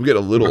 so I'm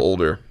getting a little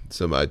older,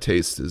 so my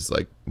taste is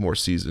like more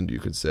seasoned, you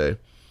could say.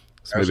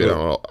 So maybe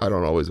I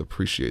don't always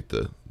appreciate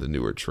the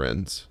newer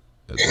trends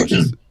as much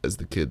as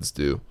the kids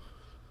do.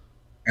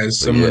 As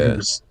someone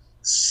who's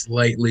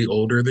slightly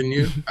older than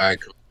you, I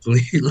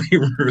completely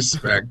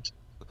respect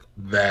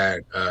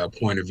that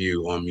point of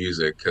view on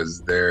music,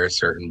 because there are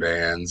certain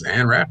bands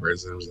and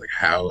rappers and it was like,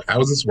 how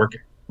is this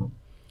working?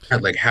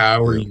 Like,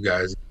 how are you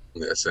guys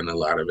doing this? And a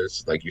lot of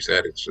it's like you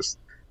said, it's just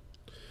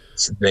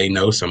they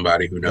know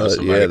somebody who knows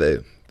somebody. Yeah,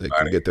 they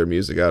can get their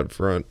music out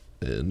front,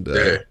 and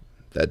that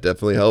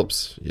definitely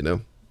helps,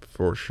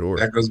 for sure.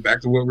 That goes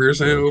back to what we were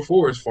saying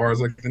before, as far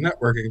as like the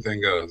networking thing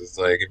goes. It's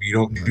like if you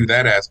don't do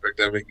that aspect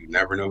of it, you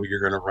never know who you're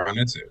going to run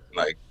into.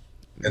 Like,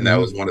 and that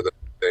was one of the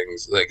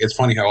things. Like, it's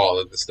funny how all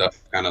of this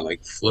stuff kind of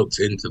like floats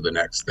into the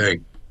next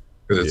thing,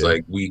 because it's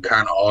like we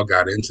kind of all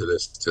got into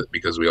this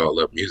because we all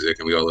love music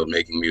and we all love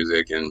making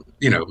music, and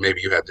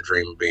maybe you had the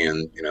dream of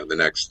being the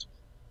next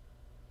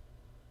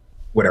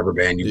whatever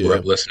band you grew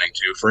up listening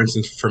to. For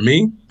instance, for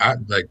me,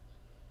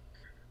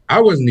 I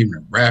wasn't even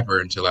a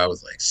rapper until I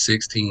was like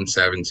 16,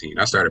 17.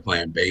 I started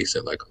playing bass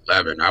at like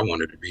 11. I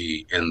wanted to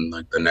be in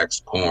like the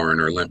next Korn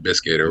or Limp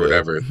Bizkit or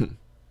whatever.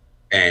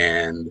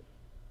 And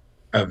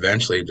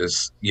eventually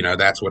just,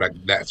 that's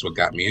what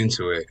got me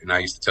into it. And I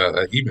used to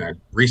tell,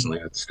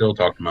 recently, I still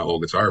talk to my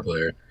old guitar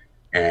player,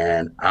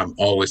 and I'm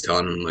always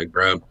telling him like,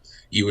 bro,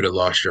 you would have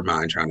lost your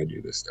mind trying to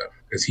do this stuff,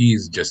 because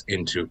he's just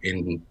into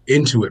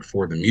it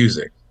for the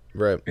music.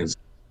 Right. And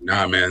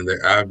nah, man,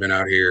 I've been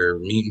out here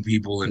meeting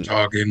people and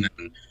talking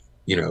and,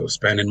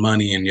 spending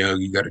money, and,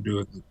 you got to do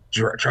it.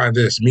 Try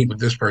this, meet with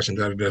this person,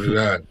 da, da, da, da,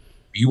 da. If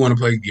you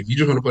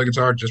just want to play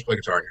guitar, just play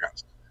guitar in your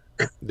house.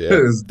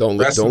 Yeah.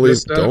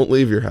 Don't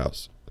leave your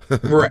house.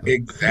 Right.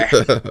 Exactly.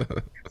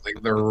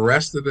 Like the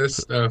rest of this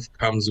stuff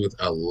comes with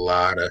a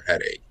lot of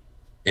headache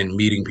and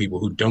meeting people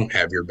who don't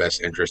have your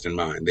best interest in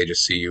mind. They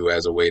just see you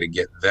as a way to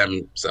get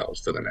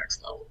themselves to the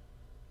next level.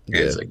 And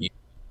it's like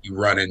you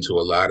run into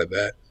a lot of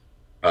that.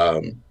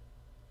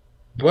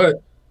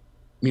 But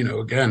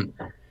again,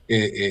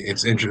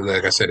 it's interesting.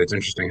 Like I said, it's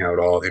interesting how it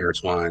all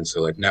intertwines.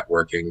 So like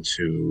networking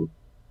to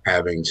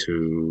having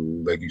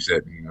to, like you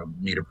said,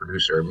 meet a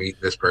producer or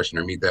meet this person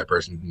or meet that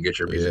person who can get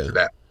your music to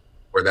that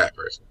or that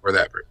person or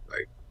that person.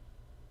 Like,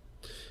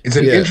 it's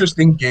an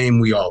interesting game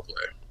we all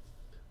play.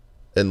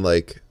 And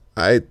like,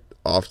 I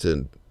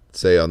often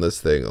say on this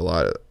thing a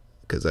lot,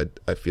 because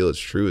I feel it's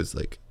true, is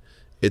like,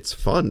 it's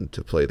fun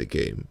to play the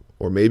game,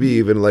 or maybe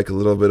even like a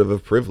little bit of a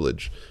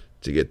privilege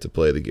to get to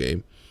play the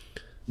game.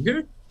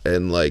 Yeah.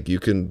 And like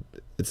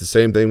it's the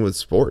same thing with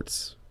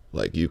sports.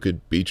 Like, you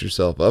could beat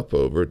yourself up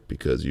over it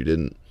because you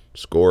didn't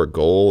score a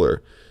goal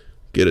or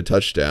get a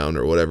touchdown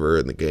or whatever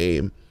in the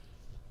game.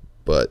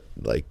 But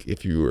like,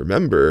 if you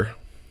remember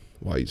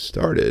why you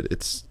started,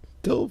 it's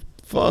still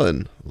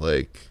fun.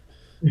 Like,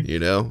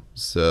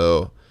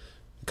 so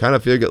I kind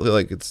of feel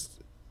like it's,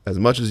 as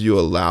much as you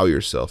allow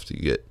yourself to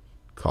get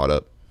caught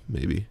up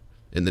maybe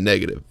in the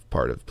negative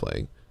part of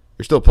playing,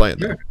 you're still playing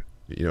though.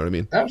 You know what I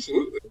mean?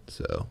 Absolutely.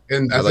 So,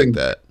 and I like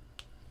that.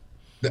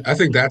 I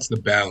think that's the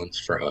balance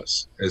for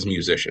us as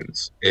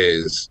musicians,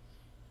 is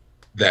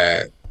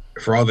that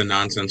for all the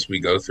nonsense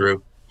we go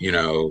through,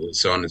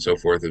 so on and so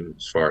forth,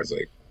 as far as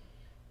like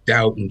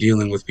doubt and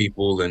dealing with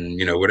people and,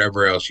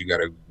 whatever else you got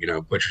to,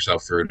 put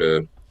yourself through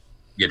to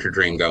get your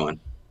dream going,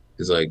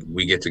 is like,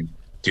 we get to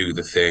do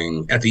the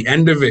thing at the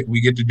end of it. We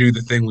get to do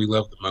the thing we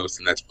love the most,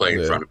 and that's play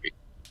in front of people.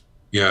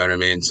 You know what I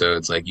mean? So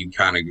it's like, you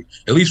kind of,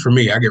 at least for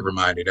me, I get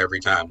reminded every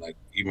time, like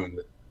even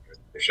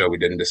the show we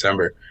did in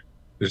December,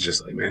 it's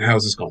just like, man,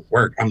 how's this going to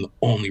work? I'm the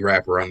only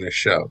rapper on this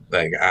show.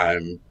 Like,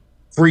 I'm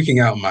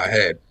freaking out in my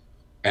head.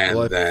 And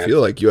well, I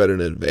feel like you had an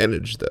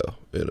advantage though,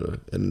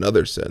 in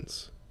another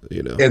sense,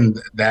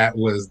 And that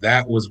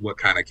was what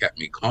kind of kept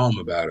me calm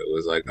about it. It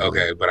was like,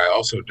 okay, but I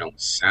also don't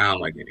sound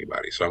like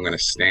anybody, so I'm going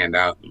to stand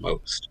out the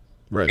most.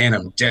 Right. And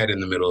I'm dead in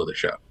the middle of the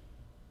show.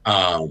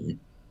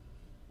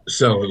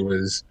 So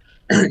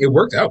it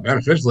worked out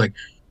beneficial. Like,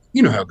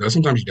 you know how it goes.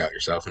 Sometimes you doubt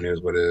yourself, and it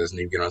is what it is, and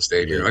you get on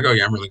stage and you're like, oh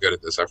yeah, I'm really good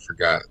at this. I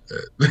forgot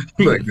that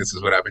like, this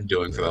is what I've been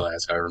doing for the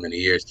last however many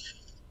years.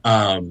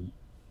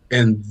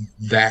 And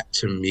that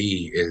to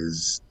me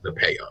is the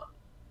payoff.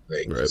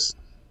 Like,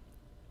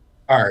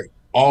 all right,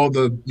 all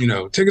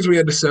the tickets we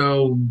had to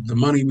sell, the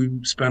money we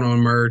spent on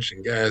merch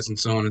and gas and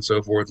so on and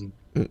so forth,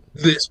 and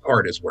this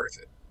part is worth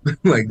it.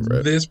 Like,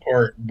 this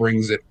part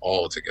brings it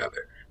all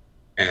together.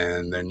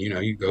 And then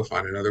you go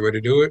find another way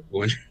to do it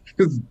when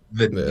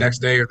the next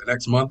day or the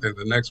next month or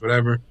the next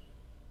whatever.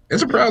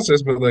 It's a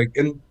process, but like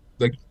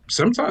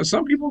sometimes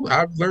some people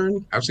I've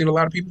seen a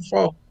lot of people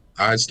fall.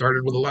 I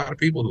started with a lot of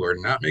people who are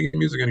not making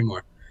music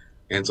anymore,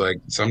 and it's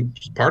like, some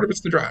part of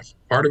it's the drive,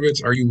 part of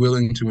it's, are you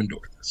willing to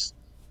endure this?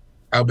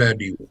 How bad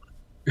do you want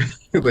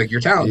it? Like,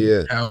 you're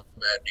talented. How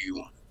bad do you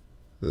want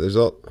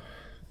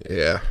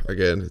it?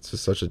 Again, it's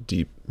just such a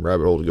deep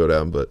rabbit hole to go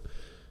down, but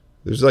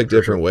there's like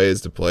different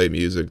ways to play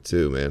music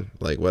too, man.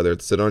 Like, whether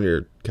it's sit on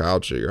your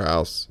couch at your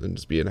house and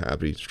just being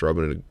happy,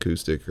 strumming an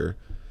acoustic, or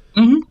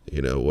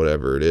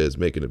whatever it is,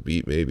 making a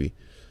beat maybe,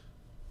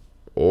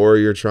 or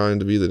you're trying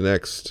to be the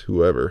next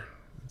whoever.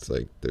 It's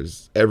like,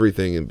 there's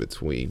everything in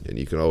between, and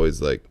you can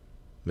always, like,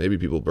 maybe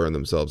people burn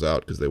themselves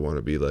out because they want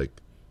to be like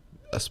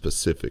a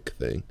specific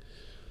thing.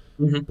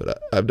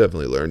 But I've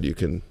definitely learned you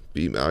can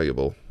be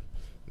malleable.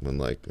 And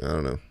like, I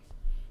don't know,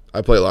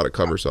 I play a lot of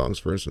cover songs,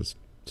 for instance,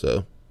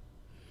 so.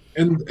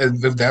 And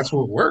if that's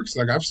what works,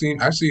 like I see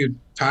it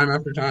time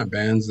after time,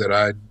 bands that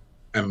I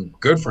am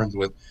good friends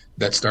with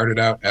that started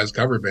out as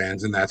cover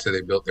bands, and that's how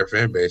they built their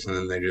fan base, and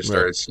then they just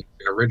started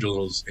sneaking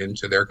originals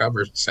into their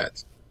cover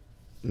sets.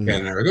 And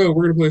they're like, oh,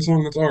 we're gonna play a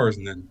song that's ours,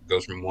 and then it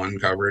goes from one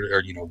cover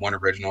or one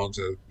original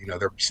to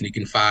they're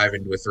sneaking 5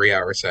 into a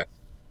 3-hour set,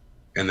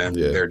 and then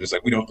they're just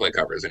like, we don't play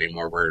covers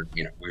anymore. We're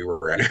we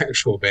were an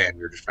actual band.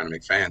 We were just trying to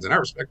make fans, and I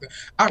respect that.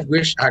 I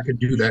wish I could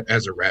do that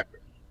as a rapper.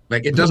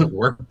 Like, it doesn't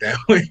work that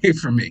way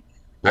for me.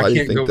 Why do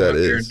you think that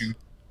is?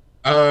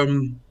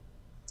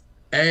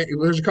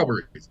 There's a couple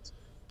of reasons.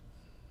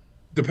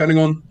 Depending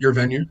on your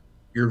venue,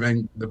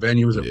 the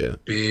venue is a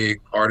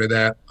big part of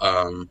that.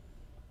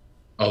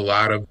 A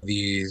lot of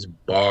these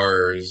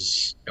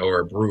bars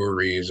or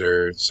breweries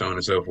or so on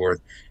and so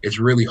forth, it's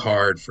really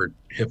hard for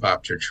hip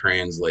hop to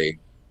translate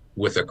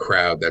with a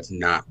crowd that's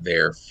not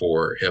there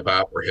for hip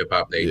hop, or hip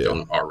hop they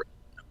don't already.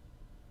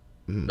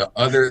 The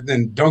other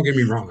than, don't get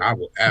me wrong, I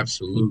will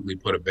absolutely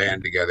put a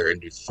band together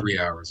and do 3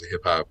 hours of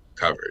hip hop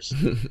covers,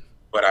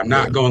 but I'm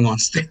not going on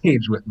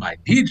stage with my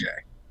DJ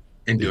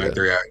and doing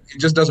 3 hours. It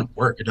just doesn't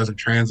work. It doesn't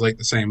translate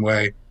the same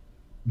way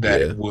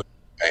that it would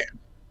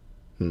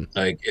band.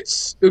 Like,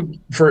 it's,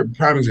 for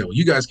prime example,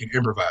 you guys can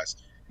improvise.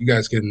 You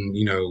guys can,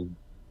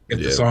 get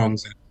the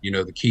songs in,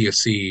 the key of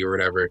C or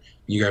whatever.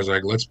 You guys are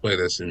like, let's play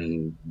this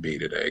in B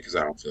today because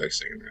I don't feel like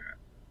singing that.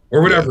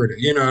 Or whatever it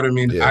is, you know what I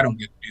mean? I don't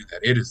get to do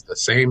that. It is the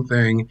same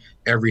thing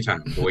every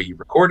time. The way you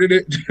recorded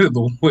it,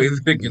 the way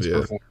that it gets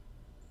performed.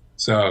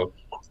 So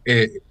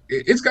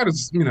it's got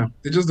to,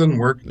 it just doesn't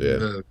work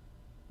the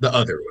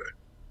other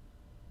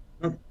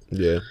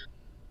way.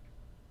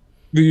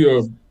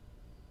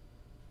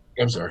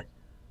 I'm sorry.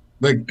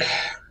 Like,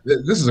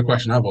 this is a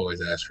question I've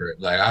always asked for.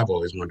 Like, I've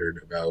always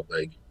wondered about,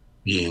 like,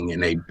 being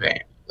in a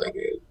band.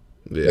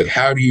 Like,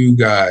 how do you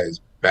guys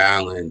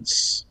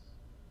balance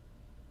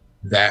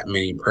that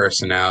many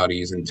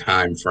personalities and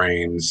time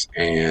frames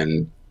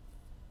and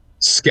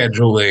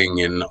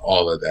scheduling and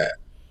all of that?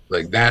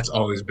 Like, that's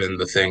always been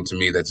the thing to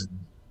me that's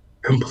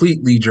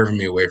completely driven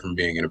me away from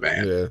being in a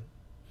band. Yeah.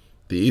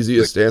 The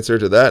easiest answer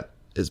to that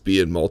is be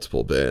in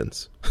multiple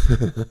bands.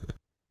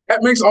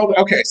 That makes all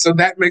okay. So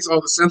that makes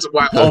all the sense of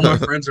why all my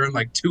friends are in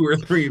like 2 or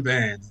 3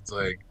 bands. It's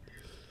like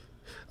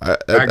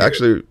That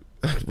actually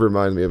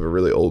reminded me of a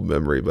really old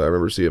memory, but I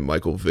remember seeing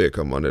Michael Vick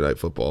on Monday Night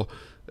Football,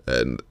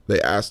 and they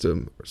asked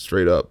him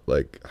straight up,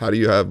 like, how do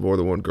you have more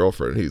than one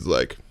girlfriend? And he's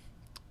like,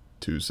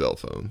 2 cell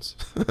phones.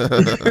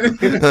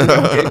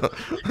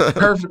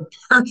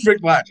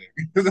 Perfect logic.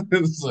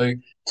 It's like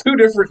 2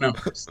 different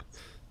numbers.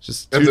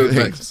 Just 2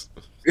 things.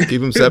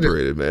 Keep them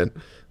separated, man.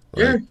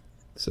 Like, yeah.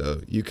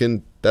 So you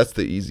can. That's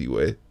the easy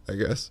way, I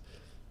guess.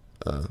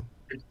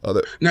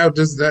 Now,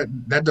 does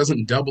that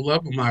doesn't double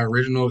up on my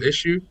original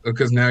issue?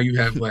 Because now you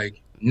have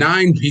like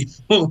 9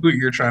 people who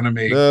you're trying to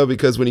make. No,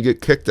 because when you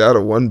get kicked out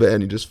of one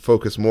band, you just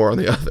focus more on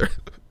the other.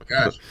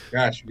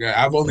 Gosh.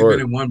 I've only been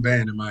in one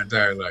band in my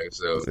entire life,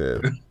 so yeah.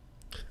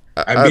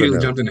 I immediately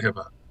jumped into hip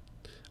hop.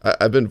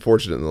 I've been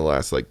fortunate in the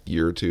last like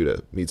year or two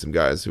to meet some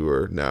guys who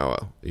are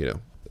now,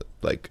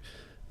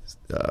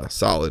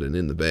 solid and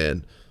in the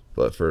band.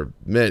 But for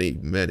many,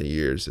 many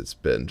years, it's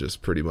been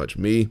just pretty much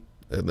me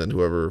and then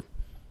whoever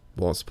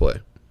wants to play.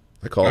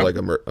 I call it like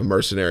a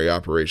mercenary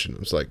operation.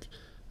 It's like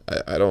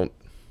I'm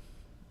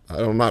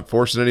not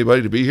forcing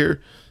anybody to be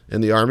here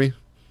in the Army.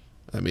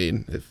 I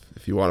mean,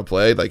 if you want to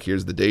play, like,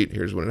 here's the date,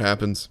 here's when it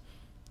happens.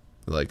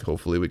 Like,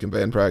 hopefully we can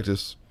band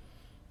practice,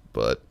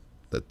 but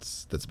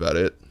that's about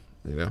it,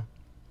 you know.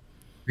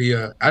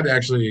 I'd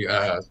actually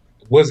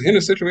was in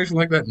a situation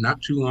like that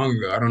not too long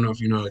ago. I don't know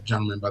if you know a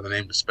gentleman by the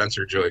name of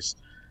Spencer Joyce,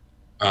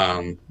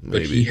 but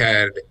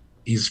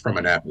he's from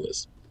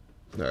Annapolis.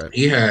 All right.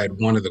 He had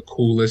one of the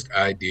coolest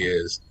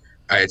ideas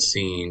I had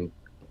seen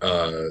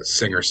a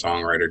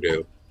singer-songwriter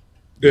do.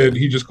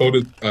 He just called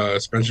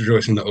it Spencer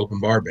Joyce and the Open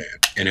Bar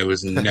Band, and it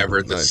was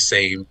never the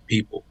same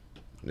people.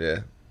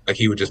 Yeah. Like,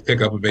 he would just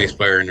pick up a bass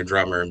player and a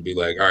drummer and be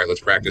like, all right,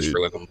 let's practice for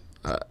like a month.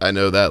 I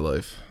know that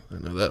life. I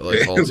know that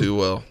life all too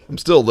well. I'm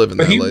still living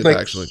that life,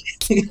 actually.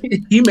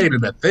 He made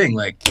it a thing.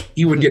 Like,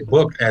 he would get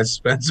booked as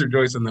Spencer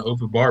Joyce in the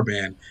Open Bar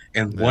Band,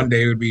 and one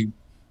day it would be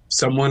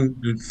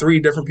 3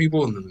 different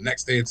people, and then the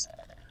next day it's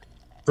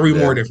 3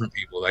 more different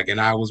people. Like, and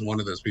I was one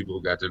of those people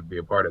who got to be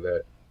a part of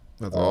that.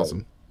 That's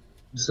awesome.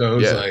 So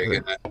it's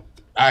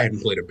I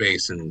hadn't played a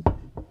bass in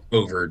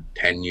over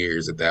 10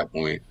 years at that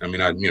point. I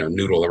mean, I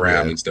noodle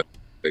around and stuff.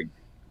 Like,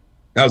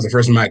 that was the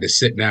first time I had to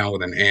sit down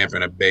with an amp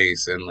and a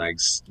bass and like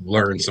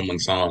learn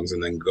someone's songs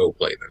and then go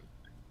play them.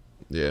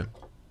 Yeah.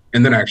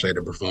 And then I actually had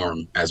to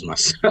perform as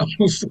myself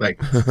like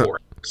 4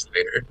 hours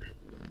later.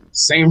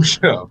 Same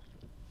show.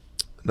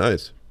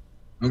 Nice.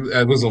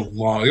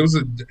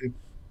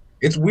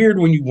 It's weird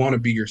when you want to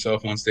be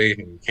yourself on stage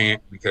and you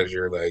can't because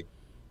you're like,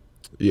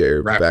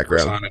 your rap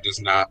background persona does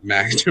not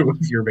match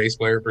with your bass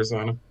player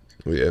persona.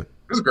 Yeah.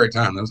 It was a great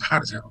time. It was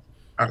hot as hell.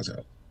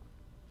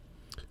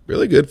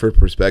 Really good for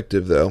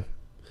perspective, though.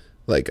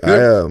 Like,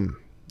 yeah.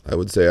 I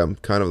would say I'm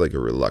kind of like a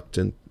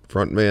reluctant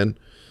front man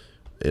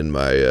in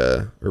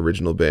my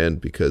original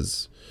band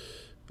because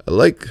I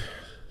like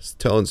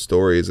telling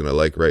stories and I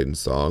like writing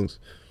songs.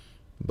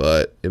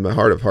 But in my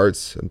heart of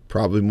hearts, I'm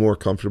probably more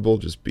comfortable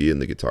just being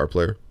the guitar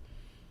player.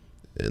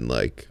 And,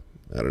 like,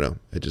 I don't know.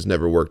 It just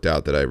never worked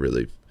out that I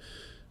really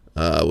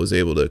was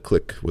able to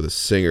click with a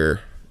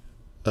singer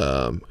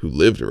who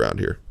lived around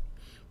here.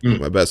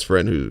 My best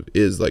friend, who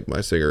is like my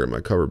singer in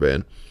my cover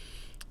band,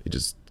 he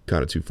just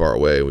kind of too far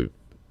away. We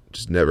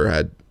just never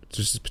had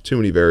just too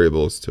many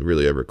variables to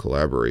really ever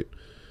collaborate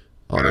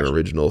on an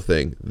original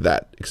thing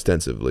that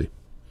extensively.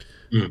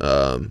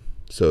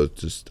 So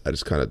I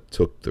just kind of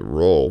took the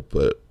role.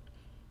 But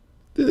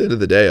at the end of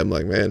the day, I'm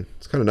like, man,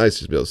 it's kind of nice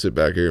to be able to sit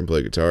back here and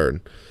play guitar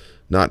and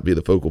not be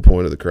the focal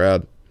point of the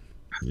crowd,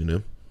 you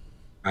know?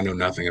 I know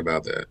nothing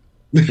about that.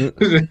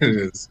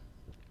 It's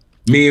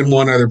me and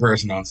one other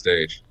person on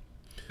stage.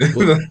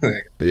 Well,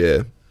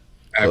 yeah.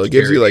 Well, it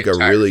gives you like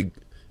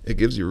it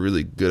gives you a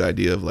really good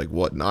idea of like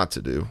what not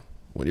to do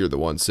when you're the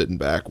one sitting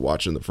back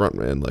watching the front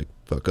man like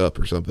fuck up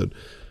or something.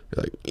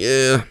 You're like,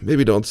 yeah,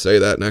 maybe don't say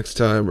that next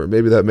time, or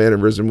maybe that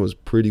mannerism was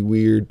pretty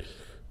weird,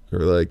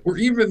 or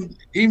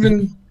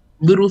even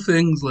little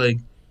things like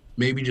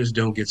maybe just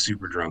don't get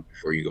super drunk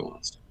before you go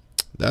on stage.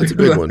 That's a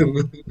big one.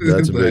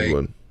 That's a big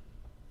one.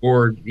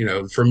 Or,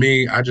 for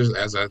me,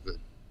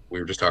 we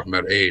were just talking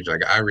about age. Like,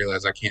 I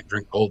realize I can't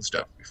drink cold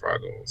stuff before I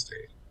go on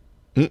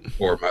stage.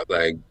 Or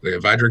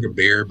if I drink a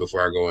beer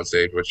before I go on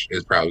stage, which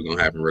is probably going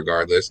to happen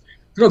regardless,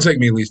 it's going to take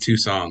me at least 2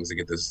 songs to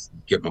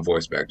get my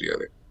voice back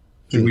together.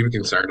 Should we be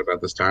concerned about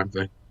this time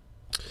thing?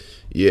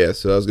 Yeah,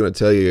 so I was going to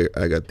tell you,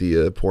 I got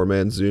the poor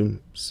man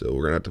Zoom, so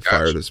we're going to have to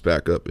fire this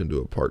back up into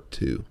a part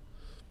 2.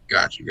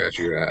 Got you.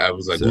 I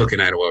was looking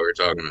at it while we were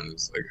talking, and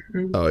it's like,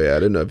 oh yeah, I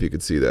didn't know if you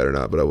could see that or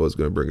not, but I was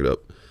going to bring it up.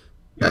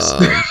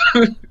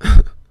 Yes.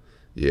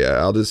 Yeah,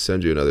 I'll just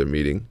send you another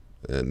meeting,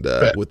 and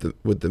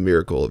with the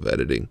miracle of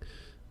editing,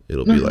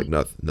 it'll be like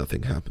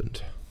nothing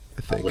happened,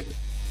 I think.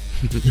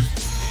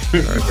 I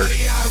rock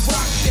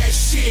that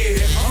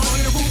shit. On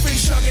the roof and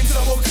chugging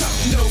double cup,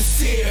 no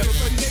sip.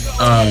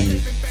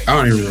 I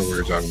don't even know what we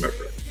were talking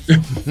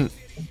about.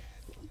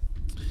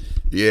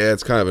 Yeah,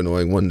 it's kind of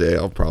annoying. One day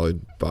I'll probably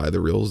buy the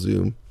real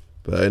Zoom,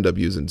 but I end up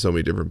using so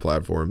many different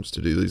platforms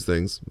to do these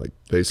things, like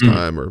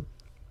FaceTime or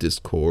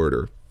Discord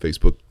or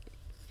Facebook,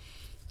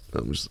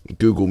 just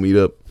Google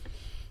Meetup.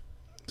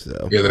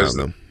 So Yeah, I don't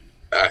know.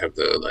 I have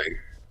the like.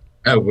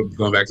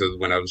 Going back to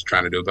when I was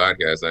trying to do a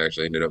podcast, I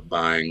actually ended up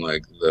buying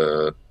like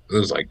it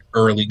was like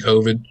early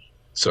COVID,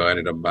 so I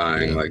ended up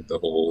buying like the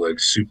whole like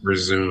super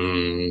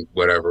Zoom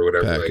whatever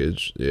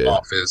Package, like yeah.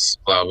 Office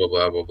blah blah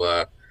blah blah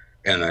blah,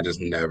 and I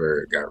just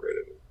never got rid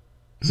of it.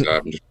 So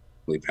I'm just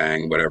really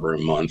paying whatever a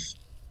month.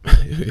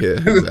 Yeah,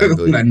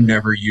 exactly. I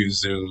never use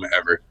Zoom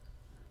ever,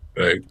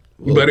 like,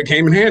 Well, but it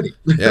came in handy.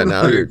 yeah,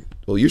 now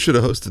you should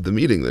have hosted the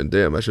meeting then.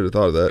 Damn, I should have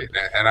thought of that.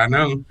 Had I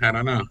known.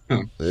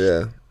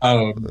 Yeah.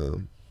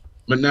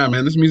 But nah,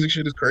 man, this music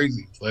shit is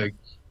crazy. Like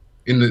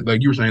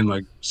like you were saying,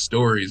 like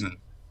stories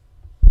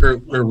or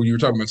when you were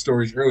talking about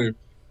stories earlier,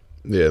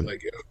 Yeah.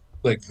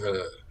 like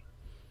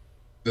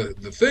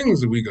the things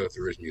that we go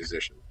through as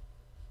musicians.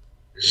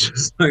 It's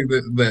just like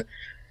that.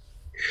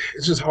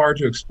 It's just hard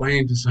to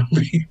explain to some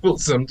people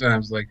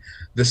sometimes. Like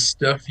the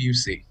stuff you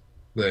see,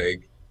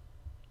 like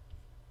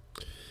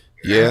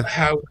Yeah.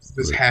 how does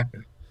this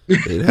happen?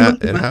 It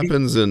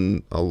happens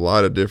in a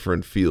lot of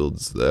different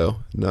fields, though,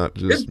 not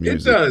just It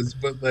music. does,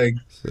 but like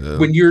So,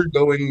 when you're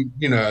going,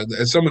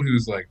 as someone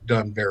who's like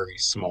done very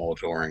small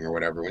touring or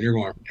whatever, when you're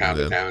going from town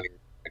to town, you're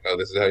like, oh,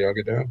 this is how y'all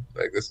get down.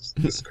 Like this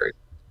is crazy.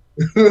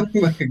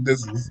 Like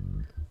this is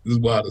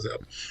wild as hell.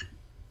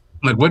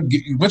 Like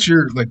what's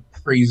your like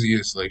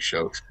craziest like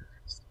show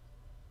experience?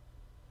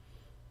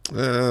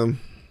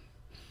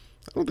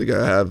 I don't think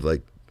I have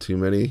like too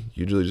many.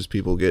 Usually just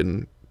people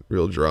getting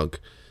real drunk.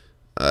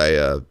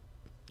 I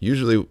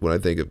usually when I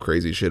think of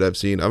crazy shit I've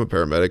seen, I'm a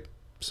paramedic,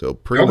 so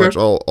pretty much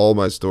all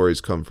my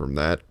stories come from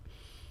that.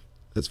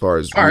 As far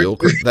as All real,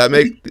 right. that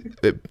make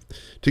it,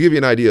 to give you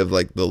an idea of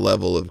like the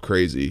level of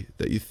crazy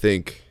that you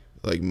think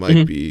like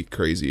might be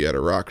crazy at a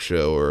rock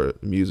show or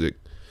music.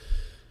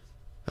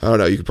 I don't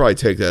know. You could probably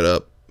take that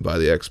up by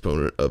the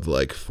exponent of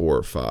like 4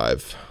 or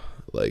 5,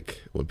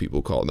 like when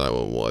people call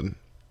 911.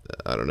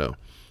 I don't know.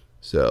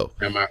 So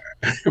And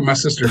my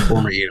sister's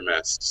former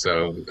EMS,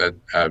 so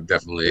I've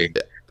definitely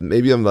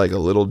maybe I'm like a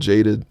little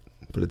jaded,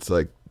 but it's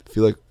like I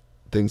feel like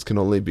things can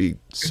only be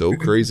so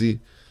crazy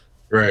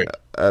right.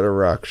 at a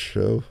rock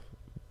show.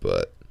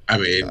 But I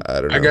mean,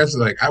 I don't know. I guess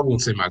like I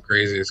won't say my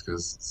craziest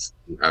because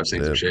I've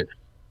seen some shit,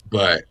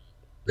 but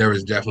there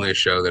was definitely a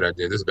show that I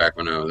did. This is back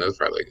when I was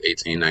probably like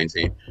 18,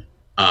 19.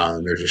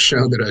 There's a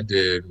show that I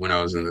did when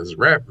I was in this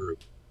rap group,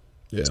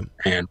 Yeah.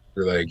 and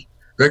we're like,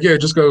 yeah,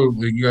 just go.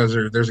 You guys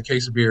there's a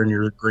case of beer in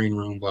your green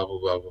room. Blah blah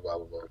blah blah blah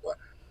blah blah blah.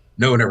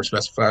 No one ever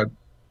specified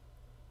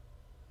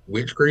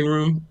which green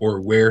room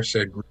or where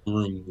said green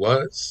room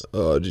was.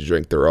 Oh, did you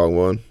drink the wrong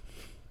one?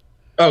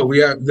 Oh,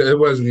 it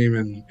wasn't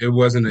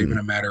even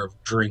a matter of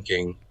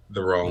drinking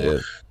the wrong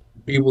one.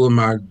 People in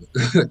my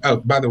oh,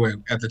 by the way,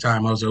 at the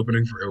time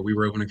we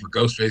were opening for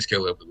Ghostface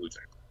Killah of the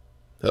Wu-Tang.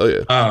 Hell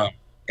yeah.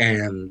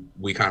 And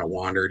we kind of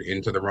wandered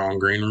into the wrong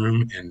green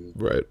room, and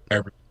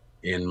everyone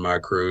in my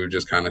crew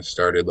just kind of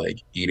started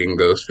like eating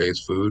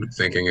Ghostface food,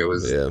 thinking it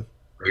was the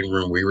green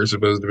room we were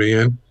supposed to be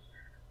in,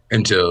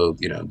 until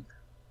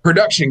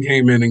production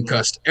came in and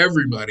cussed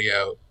everybody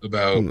out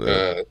about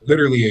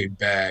literally a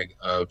bag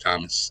of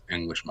Thomas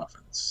English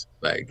muffins.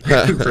 Like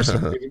for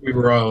some reason we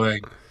were all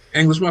like,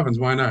 English muffins,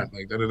 why not?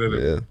 Like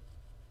Yeah.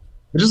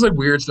 It's just like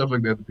weird stuff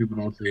like that people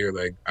don't see. Or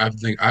like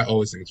I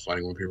always think it's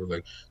funny when people are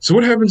like, so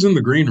what happens in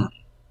the green room?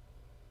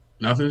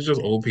 Nothing. It's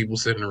just old people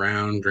sitting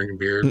around drinking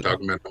beer,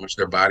 talking about how much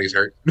their bodies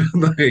hurt,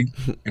 like,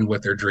 and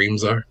what their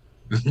dreams are.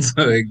 It's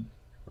like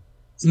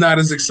it's not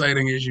as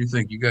exciting as you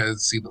think. You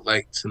guys see the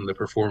lights and the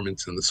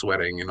performance and the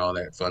sweating and all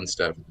that fun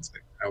stuff. It's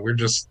like we're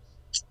just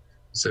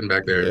sitting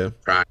back there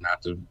trying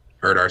not to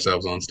hurt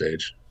ourselves on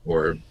stage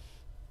or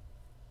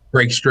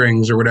break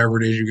strings or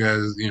whatever it is you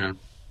guys,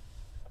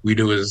 we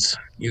do as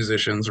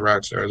musicians,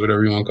 rock stars,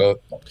 whatever you want to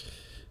call it.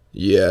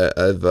 Yeah,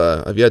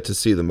 I've yet to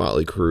see the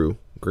Motley Crue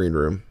green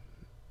room.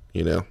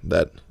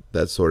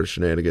 That sort of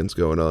shenanigans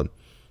going on.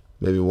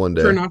 Maybe one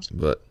day,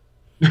 but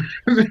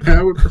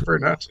I would prefer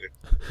not to,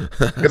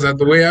 because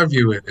the way I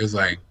view it is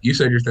like you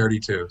said, you're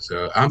 32,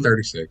 so I'm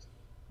 36,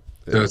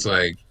 so it's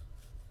like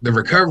the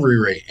recovery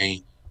rate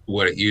ain't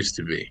what it used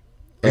to be,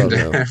 and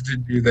have to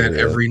do that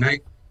every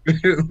night,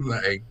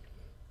 like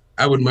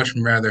I would much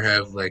rather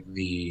have like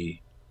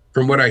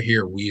from what I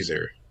hear,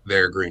 Weezer,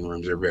 their green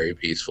rooms are very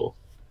peaceful.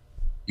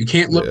 You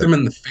can't look them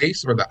in the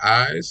face or the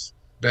eyes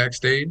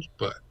backstage,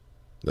 but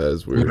that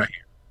is weird. What I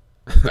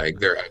hear. Like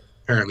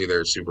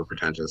they're super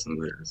pretentious,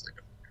 and there's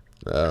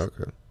like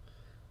okay.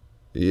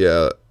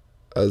 Yeah,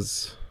 I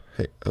was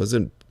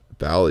in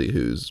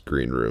Ballyhoo's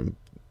green room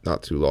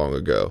not too long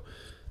ago,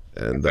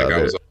 and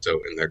I was also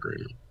in their green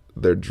room.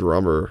 Their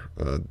drummer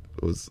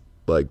was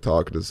like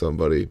talking to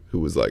somebody who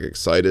was like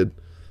excited,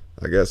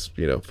 I guess,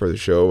 for the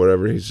show or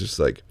whatever. He's just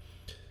like,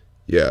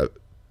 yeah,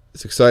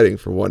 it's exciting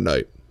for one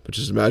night, but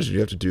just imagine you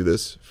have to do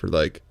this for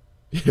like,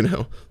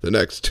 the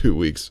next 2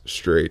 weeks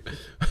straight.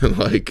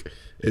 Like,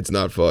 it's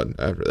not fun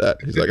after that.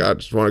 He's like, I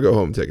just want to go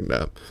home and take a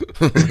nap.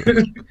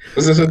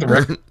 Was this at the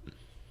record?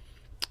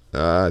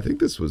 I think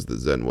this was the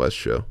Zen West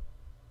show.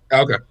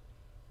 Okay.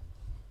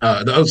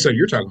 So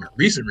you're talking about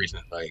recent,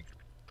 like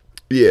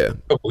Yeah. a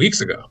couple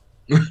weeks ago.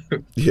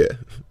 Yeah.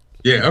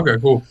 Yeah. Okay.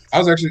 Cool.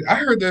 I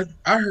heard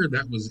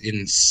that was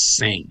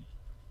insane.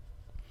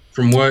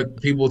 From what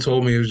people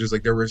told me, it was just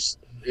like it was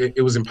I mean,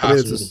 impossible.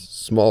 it's a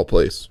small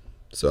place,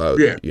 so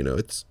Yeah.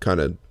 it's kind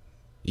of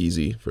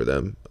easy for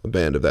them, a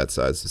band of that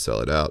size, to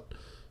sell it out.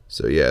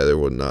 So yeah, there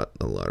was not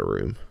a lot of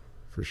room,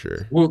 for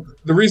sure. Well,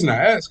 the reason I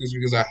ask is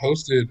because I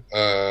hosted.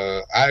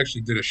 I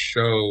actually did a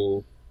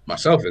show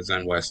myself at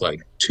Zen West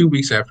like 2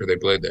 weeks after they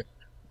played there.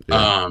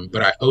 Yeah.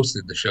 But I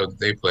hosted the show that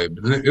they played,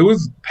 but it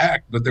was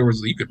packed. But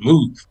you could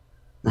move.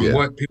 From Yeah.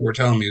 what people were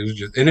telling me, it was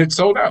just, and it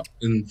sold out.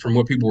 And from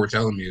what people were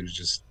telling me, it was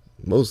just.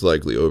 Most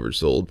likely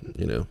oversold,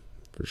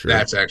 for sure.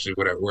 That's actually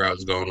where I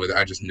was going with it.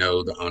 I just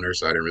know the owner,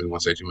 so I didn't really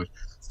want to say too much.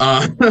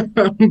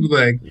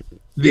 Like,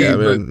 yeah, I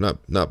mean, I'm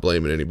not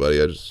blaming anybody.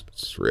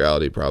 It's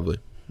reality, probably.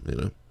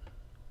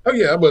 Oh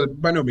yeah, but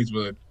by no means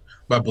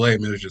by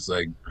blame. It was just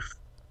like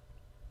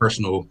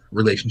personal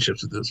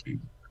relationships with those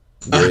people.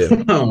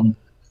 Yeah.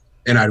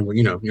 And I,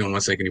 you don't want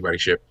to sink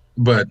anybody's ship.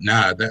 But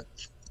nah, that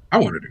I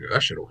wanted to go. I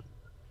should have.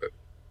 But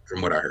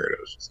from what I heard,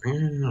 I was just like, I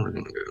don't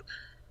really want to go.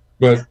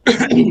 But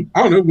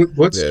I don't know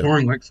what's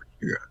touring like for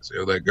you guys.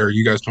 Like, are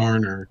you guys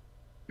touring or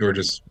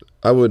just?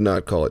 I would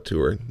not call it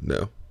touring,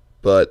 no.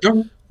 But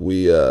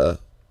we have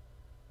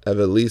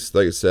at least,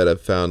 like I said,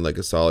 I've found like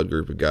a solid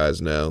group of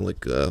guys now,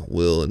 like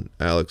Will and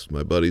Alex,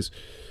 my buddies,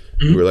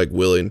 who are like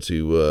willing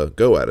to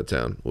go out of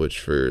town, which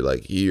for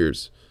like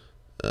years,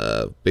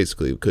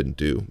 basically couldn't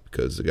do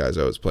because the guys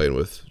I was playing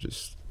with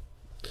just,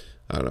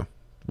 I don't know,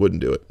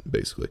 wouldn't do it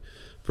basically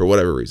for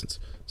whatever reasons.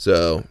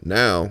 So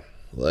now,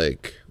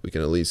 like, we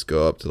can at least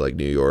go up to like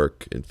New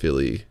York and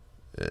Philly,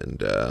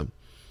 and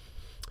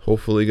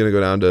hopefully gonna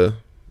go down to.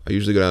 I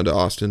usually go down to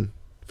Austin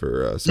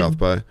for South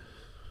by,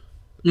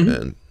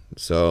 and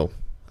so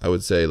I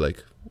would say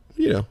like,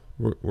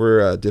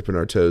 we're dipping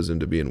our toes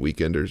into being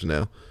weekenders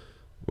now,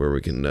 where we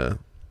can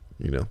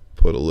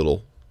put a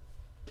little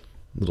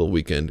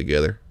weekend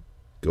together,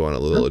 go on a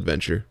little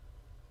adventure.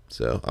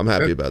 So I'm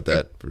happy about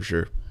that for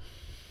sure.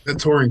 The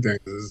touring thing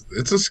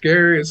it's a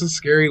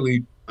scary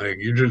leap. Like,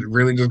 you're just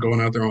really just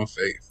going out there on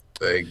faith.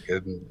 Like,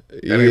 and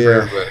that ain't for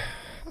everybody.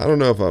 I don't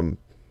know if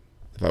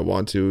I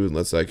want to,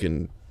 unless I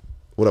can.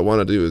 What I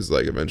want to do is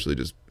like eventually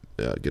just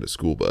get a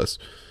school bus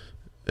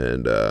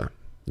and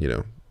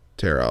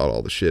tear out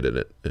all the shit in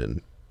it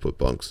and put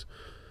bunks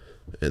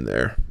in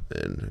there.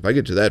 And if I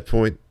get to that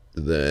point,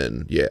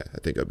 then yeah, I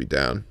think I'd be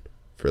down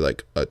for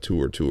like a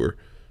tour.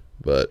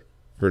 But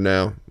for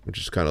now, we're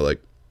just kind of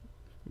like,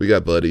 we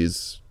got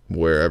buddies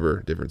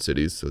wherever, different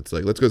cities, so it's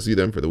like, let's go see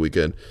them for the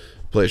weekend,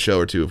 play a show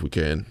or two if we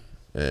can,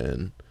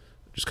 and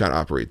just kind of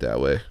operate that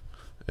way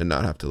and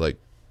not have to like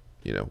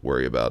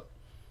worry about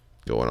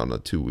going on a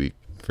 2-week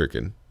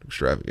freaking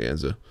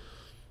extravaganza.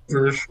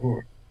 For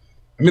sure.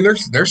 I mean,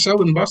 they're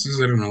selling buses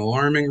at an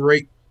alarming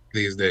rate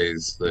these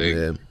days. Like,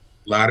 a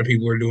lot of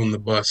people are doing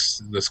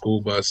the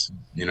school bus,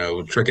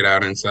 trick it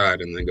out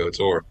inside and then go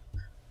tour.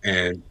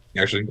 And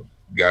actually,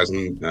 guys,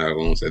 I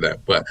won't say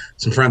that, but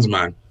some friends of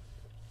mine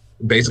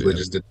basically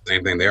just did the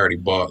same thing. They already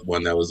bought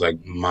one that was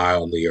like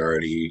mildly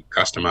already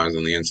customized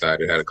on the inside.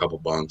 It had a couple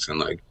bunks and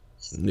like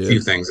a few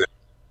things.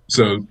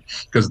 So,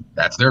 because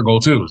that's their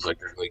goal too. It's like,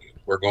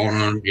 we're going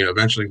on,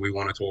 eventually we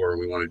want to tour,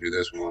 we want to do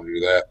this, we want to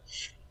do that.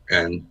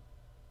 And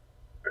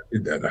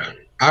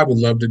I would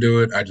love to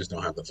do it. I just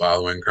don't have the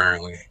following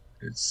currently.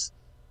 It's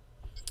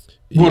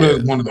one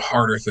of the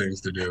harder things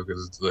to do,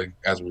 because it's like,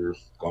 as we were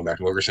going back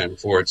to what we were saying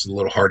before, it's a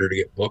little harder to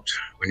get booked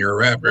when you're a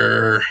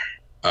rapper.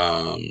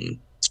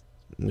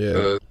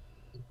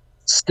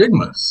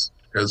 Stigmas,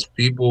 because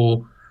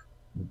people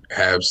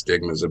have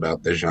stigmas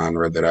about the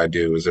genre that I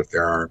do, as if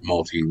there aren't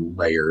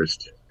multi-layers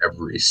to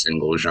every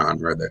single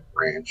genre that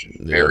branch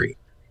and vary.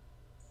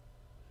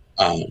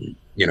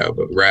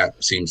 But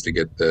rap seems to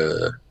get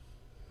the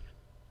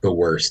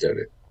worst of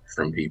it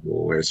from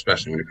people,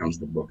 especially when it comes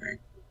to booking.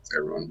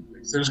 Everyone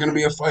thinks there's going to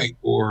be a fight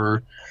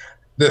or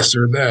this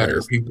or that,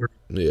 or people.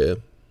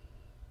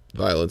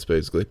 Violence,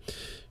 basically.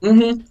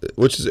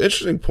 Which is an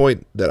interesting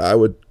point that I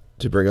would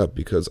to bring up,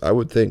 because I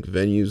would think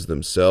venues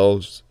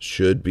themselves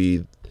should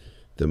be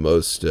the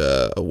most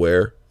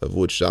aware of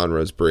which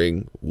genres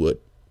bring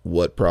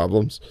what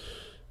problems.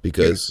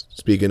 Because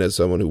speaking as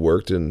someone who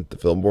worked in the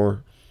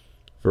Fillmore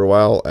for a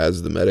while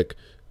as the medic,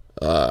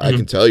 I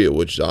can tell you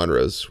which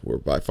genres were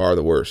by far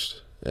the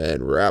worst,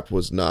 and rap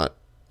was not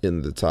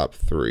in the top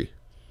 3.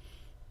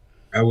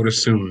 I would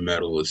assume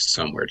metal is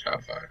somewhere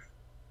top 5.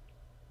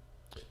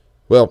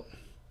 Well,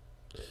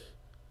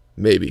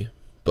 maybe,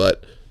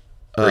 but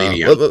let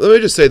me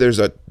just say there's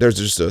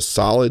just a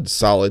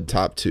solid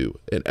top 2,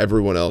 and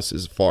everyone else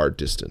is far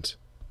distant.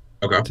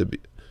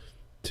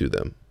 To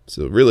them.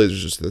 So really,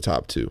 there's just the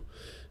top 2,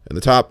 And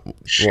the top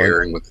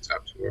sharing with the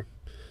top two are.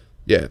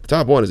 Yeah, the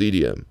top one is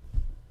EDM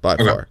by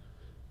far,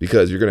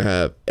 because you're going to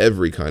have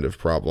every kind of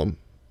problem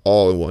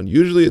all in one.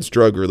 Usually it's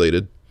drug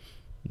related.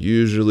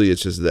 Usually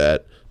it's just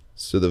that.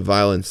 So the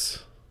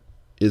violence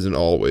isn't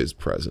always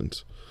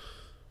present,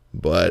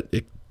 but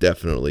it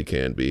definitely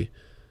can be.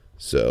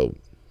 So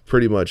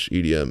pretty much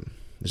EDM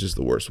is just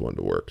the worst one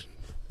to work.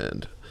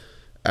 And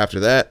after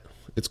that,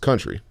 it's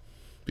country,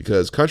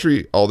 because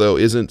country, although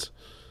isn't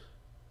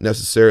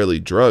necessarily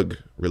drug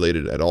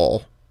related at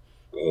all,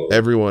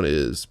 everyone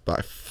is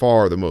by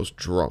far the most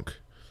drunk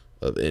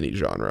of any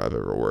genre I've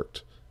ever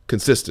worked.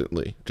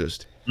 Consistently,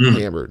 just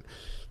hammered.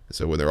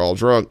 So when they're all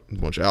drunk, a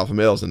bunch of alpha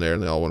males in there,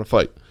 and they all want to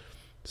fight.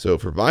 So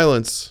for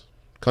violence,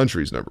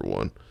 country's number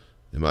one,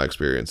 in my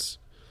experience.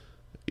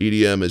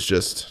 EDM is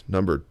just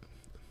number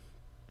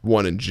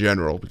one in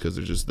general, because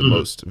there's just the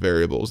most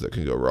variables that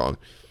can go wrong.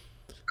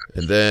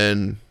 And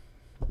then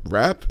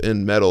rap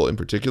and metal in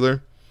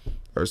particular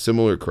are a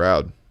similar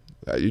crowd.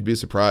 You'd be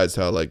surprised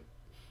how, like,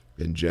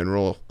 in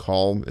general,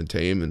 calm and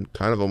tame and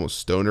kind of almost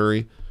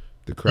stonery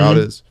the crowd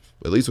is.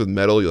 At least with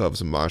metal, you'll have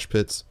some mosh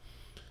pits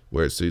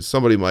where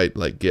somebody might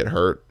like get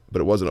hurt, but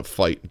it wasn't a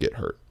fight get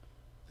hurt.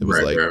 It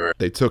was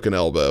they took an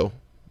elbow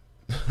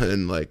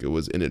and like it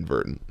was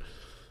inadvertent.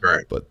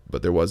 Right.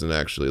 But there wasn't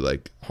actually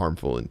like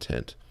harmful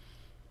intent.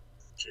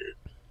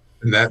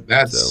 And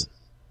that's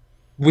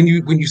when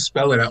you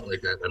spell it out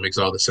like that, that makes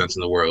all the sense in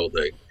the world.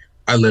 Like,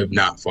 I live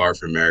not far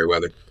from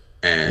Merriweather,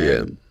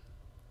 and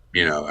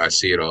you know, I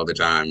see it all the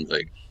time.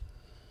 Like,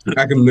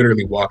 I can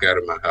literally walk out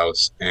of my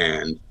house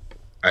and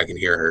I can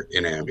hear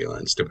an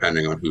ambulance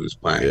depending on who's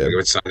playing. Like, if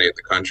it's Sunday at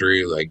the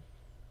Country, like,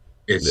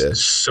 it's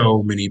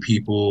so many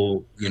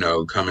people, you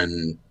know,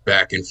 coming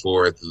back and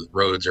forth. The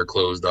roads are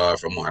closed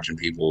off. I'm watching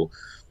people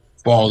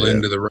fall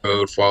into the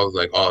road, fall,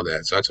 like, all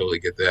that. So I totally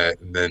get that.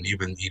 And then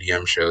even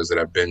EDM shows that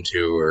I've been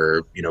to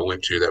or, you know,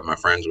 went to that my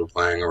friends were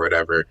playing or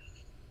whatever,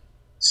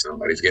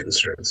 somebody's getting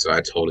stripped. So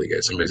I totally get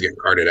it. Somebody's getting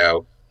carted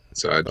out.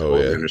 So I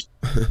totally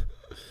understand.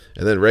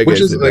 And then reggae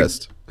is the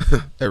best.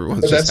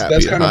 Everyone's just happy.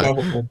 That's kind of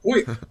my whole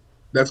point.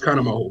 That's kind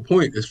of my whole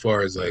point as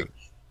far as like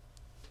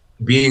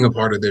being a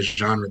part of this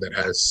genre that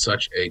has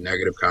such a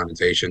negative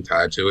connotation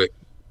tied to it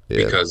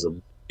because of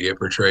what it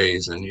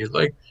portrays. And you're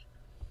like,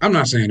 I'm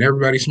not saying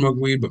everybody smoke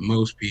weed, but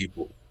most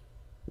people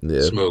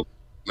smoke.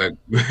 Like,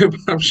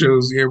 pop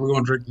shows, we're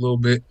gonna drink a little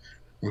bit,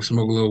 we'll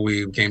smoke a little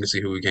weed. We came to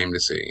see who we came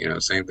to see. You know,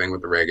 same thing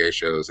with the reggae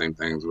shows, same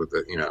things with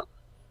the, you know,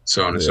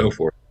 so on and so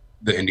forth.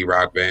 The indie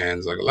rock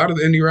bands, like a lot of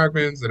the indie rock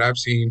bands that I've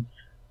seen,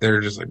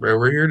 they're just like, bro,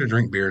 we're here to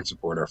drink beer and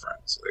support our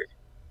friends. Like,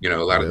 you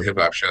know, a lot of the hip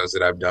hop shows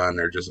that I've done,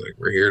 they're just like,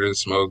 we're here to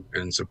smoke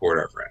and support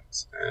our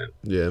friends.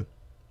 And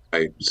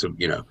like, so,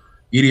 you know,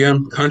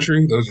 EDM,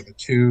 country, those are the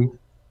two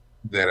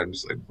that I'm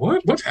just like,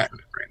 what's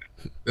happening right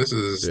now? This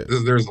is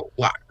there's a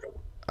lot going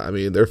on. I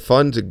mean, they're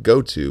fun to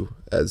go to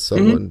as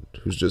someone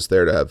who's just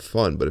there to have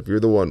fun, but if you're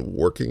the one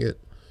working it,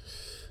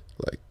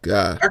 like,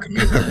 God, I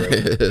commend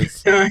you,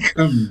 bro. I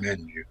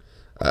commend you.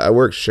 I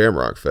worked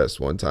Shamrock Fest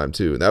one time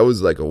too, and that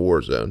was like a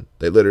war zone.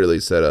 They literally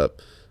set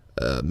up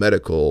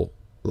medical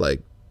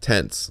like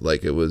tents,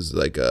 like it was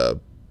like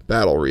a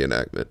battle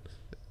reenactment,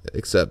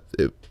 except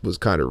it was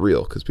kind of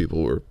real because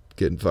people were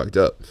getting fucked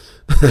up.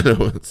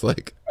 It's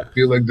like, I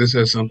feel like this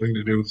has something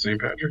to do with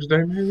St. Patrick's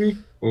Day, maybe.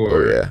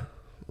 Or...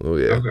 Oh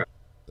yeah. Okay.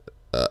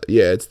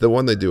 It's the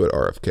one they do at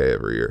RFK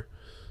every year.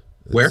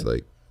 It's where?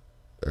 Like,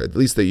 at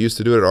least they used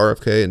to do it at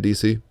RFK in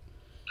DC.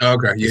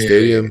 Okay. The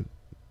stadium.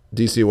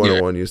 DC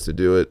 101 used to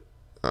do it.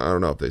 I don't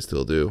know if they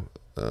still do.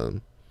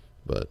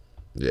 But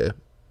yeah.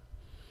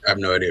 I have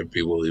no idea if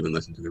people even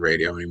listen to the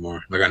radio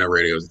anymore. Like, I know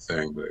radio is a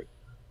thing, but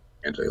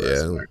I can't tell you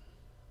that.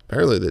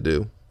 Apparently they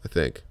do, I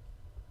think.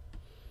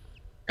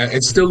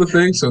 It's still a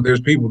thing, so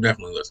there's people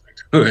definitely listening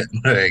to it.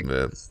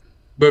 Like,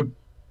 but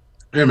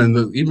yeah,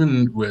 man,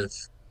 even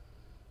with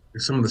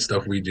some of the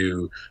stuff we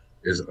do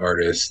as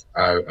artists,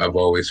 I've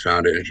always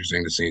found it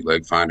interesting to see,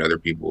 like, find other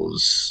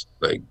people's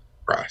like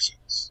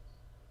process.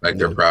 Like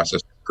their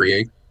process to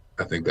create.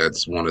 I think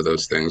that's one of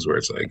those things where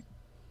it's like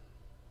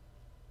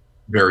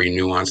very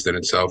nuanced in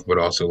itself, but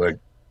also like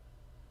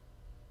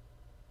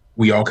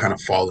we all kind of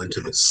fall into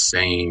the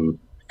same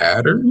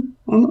pattern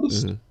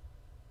almost.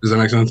 Does that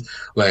make sense?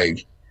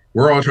 Like,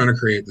 we're all trying to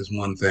create this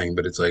one thing,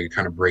 but it's like it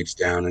kind of breaks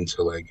down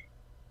into like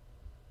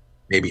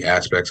maybe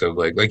aspects of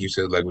like you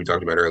said, like we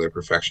talked about earlier,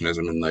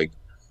 perfectionism and like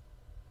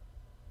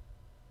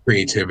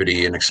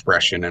creativity and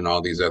expression and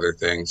all these other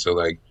things. So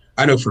like,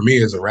 I know for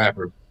me as a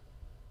rapper,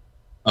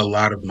 a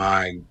lot of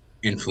my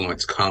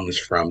influence comes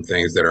from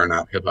things that are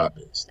not hip hop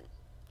based.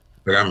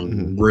 Like,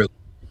 I'm really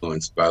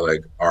influenced by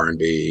like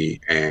R&B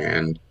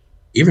and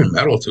even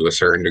metal to a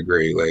certain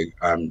degree. Like,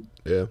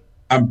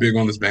 I'm big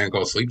on this band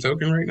called Sleep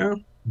Token right now,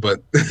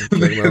 but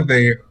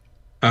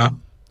I'll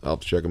have to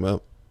check them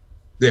out.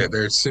 Yeah,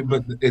 but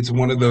it's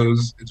one of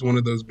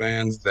those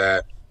bands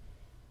that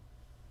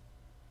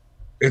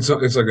it's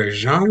like a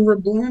genre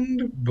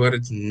blend, but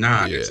it's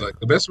not. Yeah. It's like,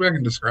 the best way I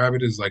can describe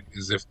it is like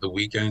as if The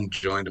Weeknd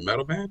joined a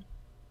metal band,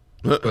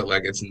 but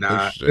like it's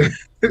not.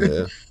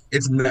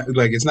 it's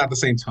not the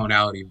same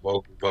tonality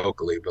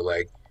vocally, but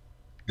like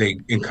they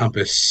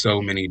encompass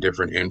so many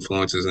different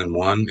influences in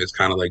one. It's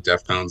kind of like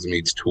Deftones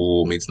meets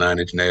Tool meets Nine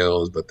Inch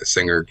Nails, but the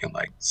singer can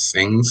like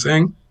sing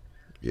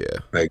Yeah.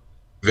 like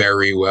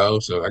very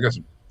well. So I guess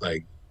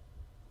like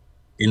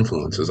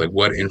influences, like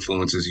what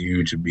influences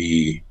you to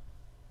be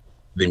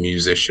the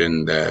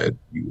musician that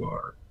you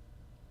are?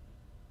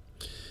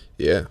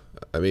 Yeah.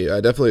 I mean,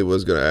 I definitely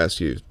was going to ask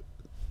you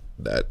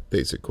that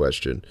basic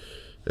question.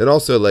 And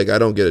also, like, I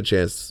don't get a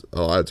chance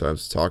a lot of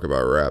times to talk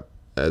about rap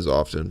as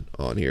often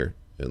on here.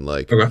 And,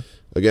 like, Okay.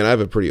 again, I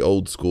have a pretty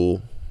old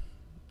school,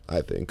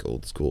 I think,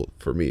 old school,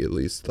 for me at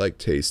least, like,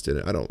 taste in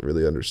it. I don't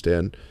really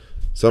understand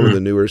some of the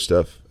newer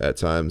stuff at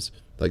times.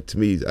 Like, to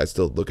me, I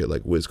still look at,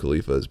 like, Wiz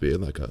Khalifa as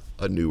being, like,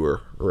 a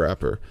newer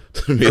rapper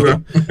to me.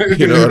 Okay.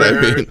 You know what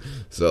I mean?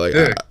 So, like,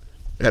 Yeah.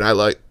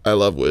 I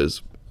love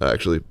Wiz,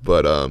 actually.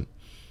 But,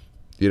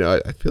 you know,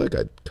 I feel like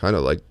I kind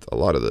of liked a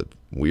lot of the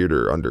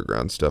weirder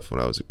underground stuff when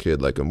I was a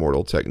kid, like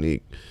Immortal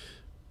Technique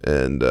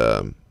and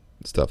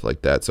stuff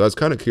like that. So I was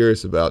kind of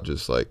curious about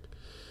just like,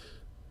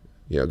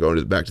 you know,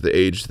 going back to the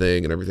age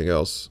thing and everything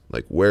else,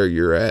 like where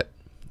you're at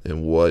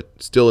and what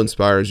still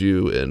inspires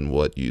you and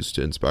what used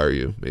to inspire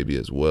you maybe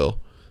as well.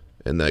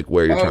 And like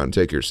where you're trying to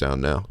take your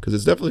sound now. Because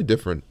it's definitely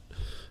different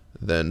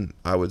than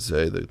I would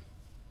say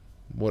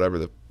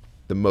whatever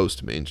the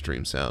most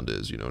mainstream sound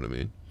is, you know what I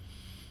mean?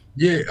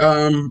 Yeah,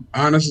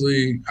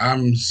 honestly,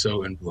 I'm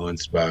so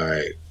influenced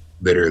by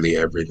literally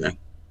everything.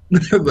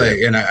 Like,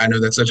 and I know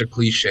that's such a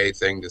cliche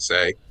thing to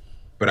say,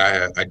 but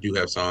I do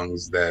have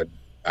songs that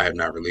I have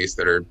not released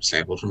that are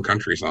sampled from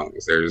country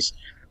songs. There's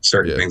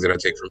certain Yeah. things that I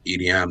take from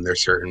EDM.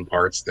 There's certain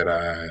parts that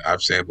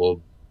I've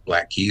sampled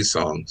Black Keys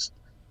songs.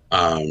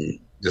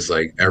 Just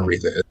like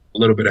everything, a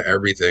little bit of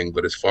everything.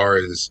 But as far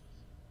as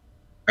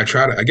I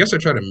guess I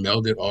try to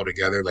meld it all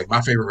together. Like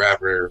my favorite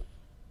rapper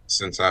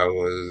since I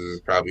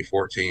was probably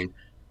 14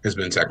 has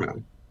been Tech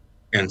Nine.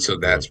 And so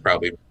that's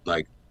probably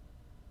like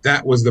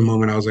that was the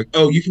moment I was like,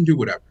 oh, you can do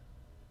whatever.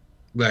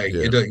 Like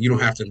Yeah. you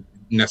don't have to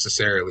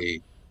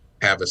necessarily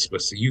have a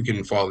specific. You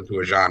can fall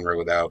into a genre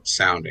without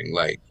sounding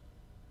like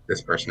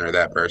this person or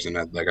that person.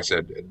 Like I said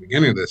at the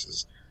beginning of this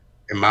is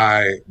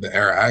the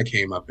era I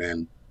came up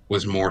in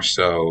was more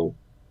so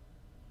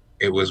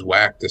it was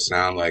whack to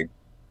sound like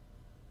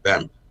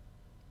them.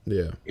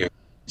 Yeah. You know?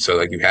 So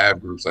like you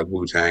have groups like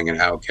Wu-Tang and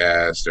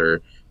Outkast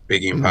or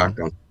Biggie and Pac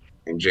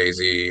and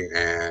Jay-Z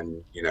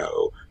and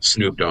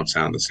Snoop don't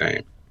sound the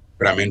same.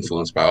 But I'm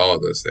influenced by all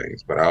of those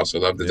things. But I also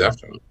love the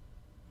Deftones.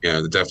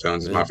 The Deftones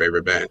is my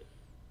favorite band.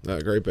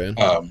 Great band.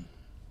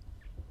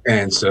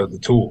 And so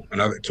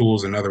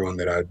Tool's another one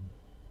that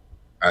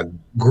I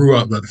grew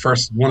up.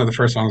 One of the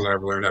first songs I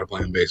ever learned how to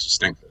play on bass was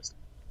Stinkfist.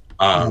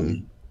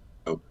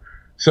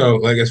 So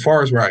like as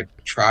far as where I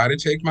try to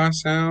take my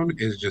sound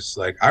is just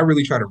like I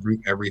really try to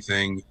root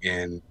everything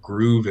in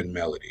groove and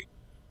melody.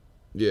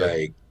 Yeah.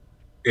 Like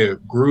if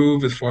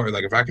groove as far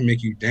like if I can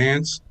make you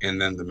dance and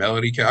then the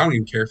melody, I don't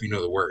even care if you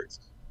know the words.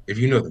 If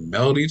you know the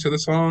melody to the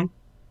song,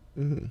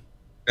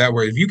 that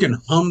way if you can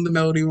hum the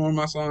melody on one of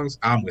my songs,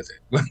 I'm with it.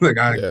 Like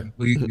I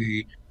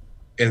completely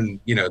and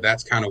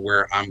that's kind of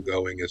where I'm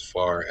going as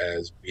far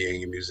as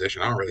being a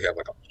musician. I don't really have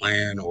like a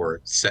plan or a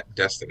set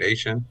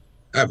destination.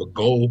 I have a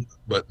goal,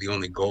 but the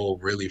only goal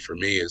really for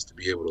me is to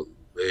be able to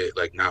live,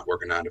 like not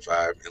work a 9 to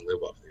 5 and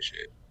live off this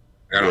shit.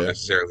 I don't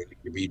necessarily need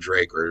to be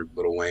Drake or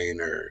Lil Wayne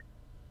or,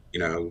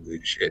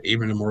 shit.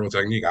 Even Immortal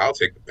Technique, I'll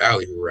take the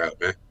ballyhoo route,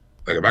 man.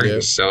 Like if I can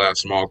just sell out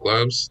small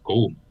clubs,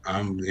 cool.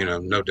 I'm,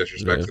 no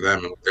disrespect to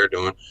them and what they're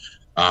doing.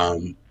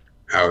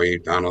 Howie,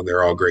 Donald,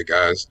 they're all great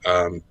guys.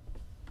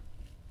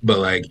 But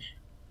like,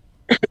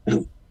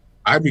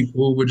 I'd be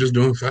cool with just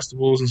doing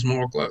festivals and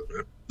small clubs,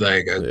 man.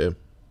 Like,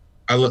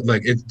 I look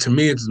like it to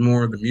me. It's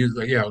more the music.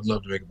 Like, I would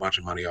love to make a bunch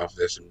of money off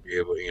this and be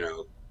able,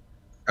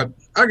 I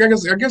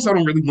guess I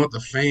don't really want the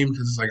fame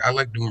because it's like I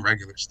like doing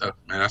regular stuff,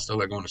 man. I still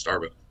like going to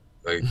Starbucks.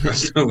 Like, I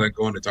still like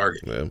going to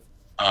Target.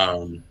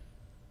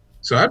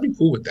 So I'd be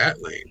cool with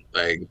that lane,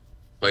 like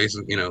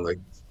places,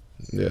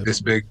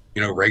 this big,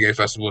 reggae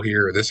festival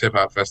here or this hip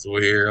hop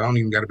festival here. I don't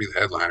even got to be the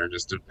headliner.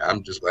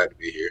 I'm just glad to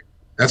be here.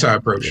 That's how I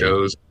approach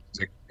shows,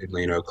 like,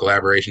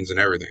 collaborations and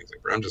everything. It's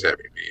like, bro, I'm just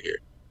happy to be here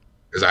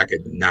because I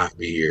could not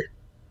be here.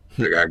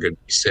 Like I could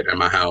sit in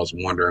my house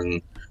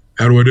wondering,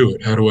 how do I do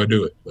it? How do I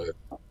do it? But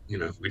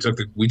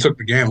we took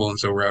the gamble, and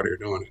so we're out here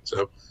doing it.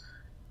 So,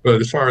 but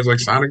as far as like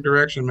sonic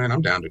direction, man,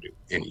 I'm down to do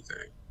anything.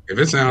 If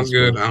it sounds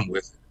good, I'm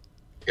with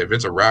it. If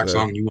it's a rock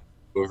song, you want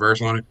to do a verse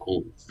on it,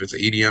 cool. If it's an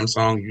EDM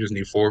song, you just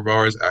need 4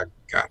 bars, I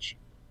got you.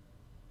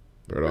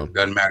 Right on. It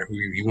doesn't matter who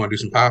you want to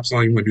do some pop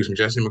song, you want to do some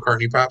Jesse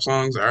McCartney pop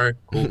songs, all right,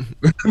 cool.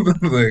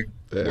 Like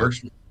works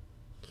for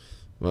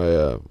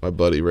me. My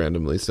buddy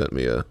randomly sent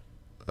me a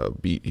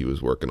beat he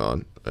was working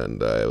on,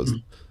 and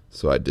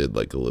so I did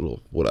like a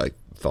little what I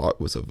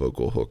thought was a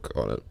vocal hook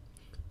on it.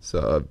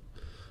 So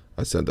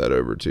I sent that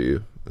over to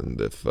you, and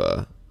if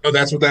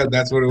that's what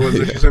it was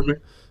that you sent me.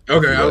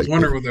 Okay, I was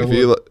wondering what that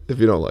was. If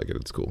you don't like it,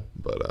 it's cool.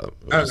 But it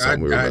was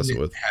something we were messing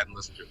with. Hadn't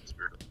listened to it.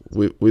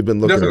 we've been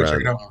looking Definitely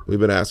check around. it out. We've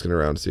been asking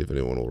around to see if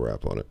anyone will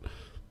rap on it.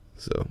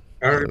 So All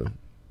I right. don't know.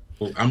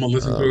 Well, I'm gonna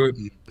listen to it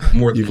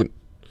more You than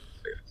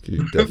can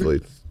you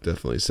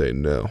definitely say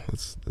no.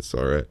 That's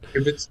all right.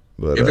 if it's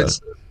But if it's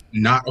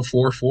not a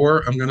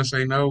 4/4, I'm gonna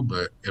say no.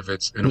 But if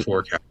it's in a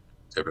 4 count,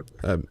 typically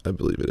I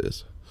believe it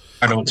is.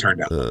 I don't turn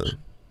down. Uh,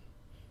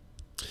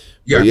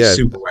 You got yeah.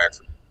 super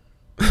wax.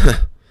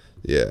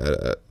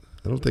 Yeah,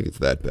 I don't think it's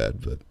that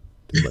bad, but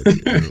it might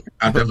be,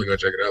 I'm definitely gonna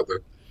check it out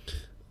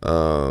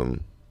though.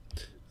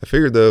 I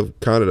figured though,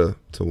 kind of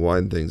to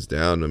wind things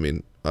down. I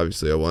mean,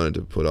 obviously, I wanted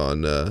to put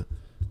on the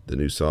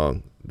new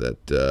song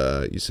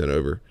that you sent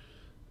over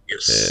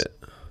Yes.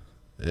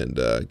 and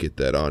get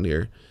that on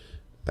here.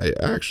 I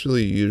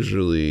actually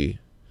usually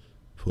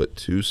put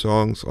 2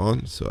 songs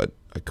on, so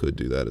I could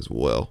do that as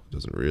well. It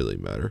doesn't really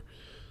matter.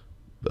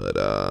 But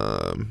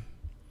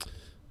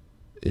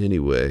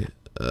anyway,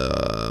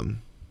 the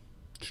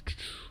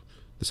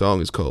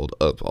song is called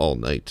 "Up All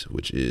Night,"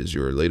 which is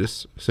your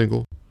latest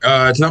single.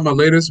 It's not my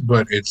latest,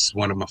 but it's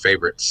one of my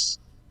favorites.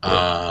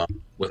 Right.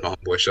 With my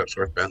homeboy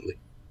Shepworth Bentley.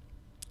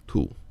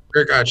 Cool.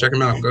 Great guy. Check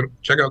him out. Go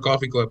check out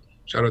Coffee Club.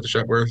 Shout out to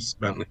Shepworth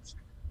Bentley.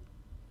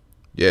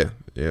 Yeah,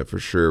 for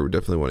sure. We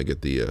definitely want to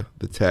get the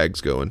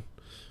tags going.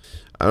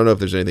 I don't know if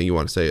there's anything you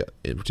want to say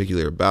in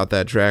particular about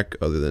that track,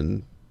 other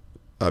than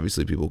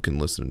obviously people can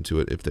listen to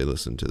it if they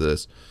listen to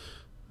this,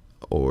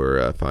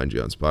 or find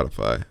you on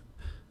Spotify.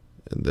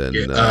 And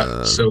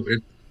then so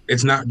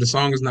it's not, the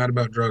song is not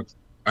about drugs.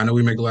 I know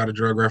we make a lot of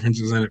drug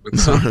references in it, but the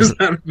song is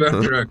not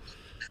about drugs.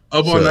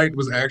 Up All Night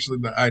was actually,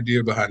 the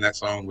idea behind that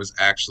song was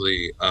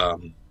actually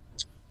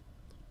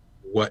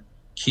what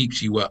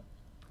keeps you up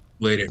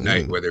late at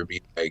night, whether it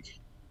be like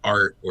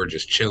art or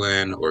just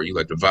chilling, or you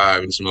like to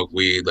vibe and smoke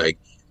weed. Like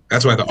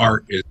that's why the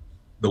art is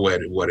the way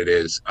what it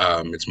is.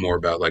 It's more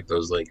about like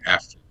those like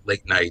after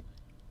late night.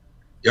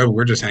 Yo,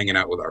 we're just hanging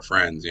out with our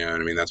friends. You know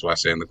what I mean? That's why I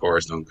say in the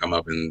chorus, don't come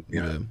up and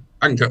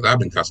I've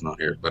been cussing on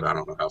here, but I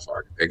don't know how far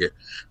I can take it.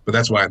 But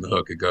that's why in the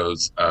hook it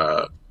goes,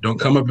 don't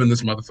come up in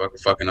this motherfucker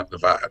fucking up the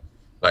vibe.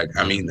 Like,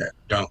 I mean that.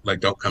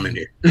 Don't come in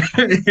here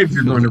if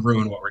you're going to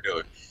ruin what we're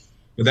doing.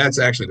 But that's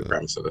actually the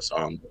premise of the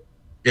song.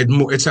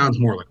 It sounds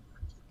more like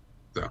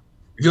a so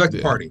if you like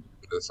to party,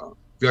 listen to the song.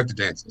 If you like to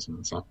dance, listen to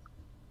the song.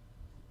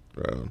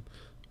 Right.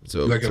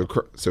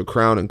 So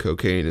Crown and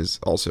Cocaine is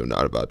also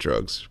not about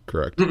drugs,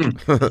 correct?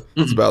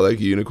 It's about like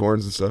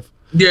unicorns and stuff.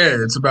 Yeah,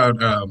 it's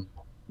about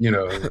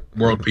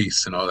world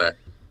peace and all that.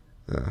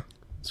 Yeah,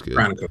 it's good.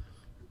 Crown and Cocaine.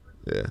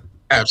 Yeah,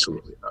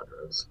 absolutely about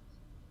drugs.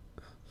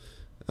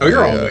 Oh,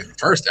 you're on the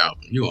first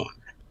album. You on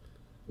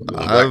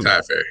Black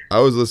Tie Fairy. I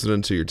was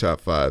listening to your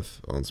top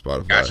 5 on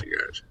Spotify.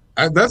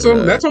 Gotcha. That's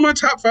on my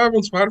top 5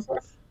 on Spotify.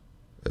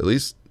 At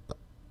least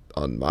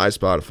on my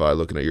Spotify,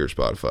 looking at your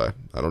Spotify.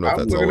 I don't know if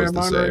that's always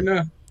the same. Right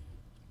now.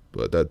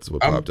 But that's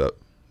what popped up.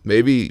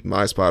 Maybe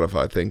my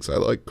Spotify thinks I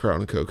like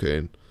Crown and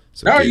Cocaine.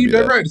 So no, you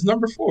did right. It's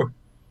number 4.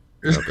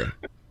 Okay.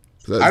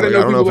 I didn't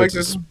know people like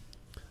this.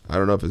 I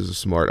don't know if it's a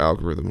smart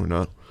algorithm or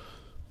not.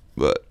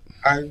 But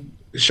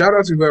shout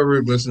out to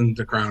whoever listened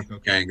to Crown and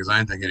Cocaine, because I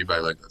didn't think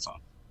anybody liked that song.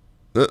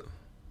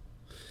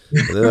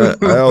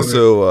 I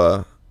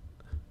also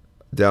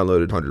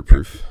downloaded 100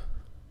 Proof.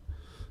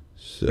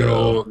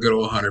 So, good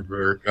old 100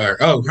 Proof.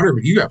 100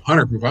 Proof. You got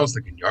 100 Proof. I was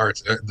thinking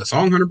Yards. The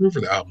song 100 Proof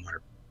or the album 100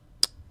 Proof?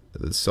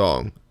 The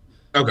song.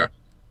 Okay.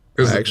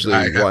 I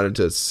actually wanted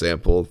to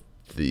sample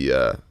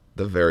the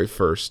very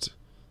first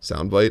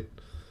soundbite.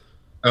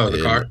 Oh,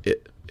 the car?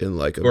 In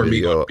like a or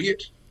video. Me,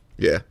 bitch.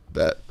 Yeah,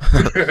 that.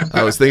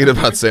 I was thinking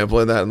about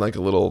sampling that in like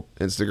a little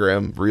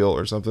Instagram reel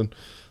or something.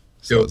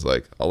 So I was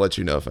like, I'll let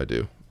you know if I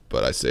do.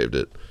 But I saved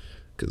it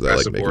because I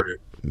like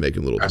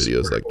making little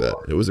videos like that.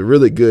 It was a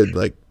really good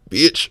like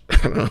bitch.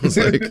 I was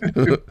like,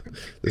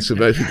 this should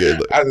make me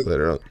good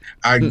later on.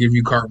 I can give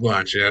you carte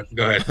blanche. Yeah,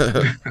 go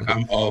ahead.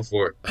 I'm all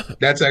for it.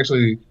 That's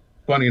actually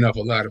funny enough.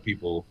 A lot of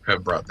people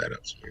have brought that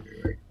up. So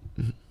like,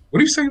 what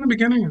do you say in the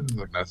beginning? I was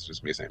like, that's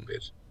just me saying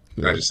bitch.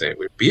 Did I just say it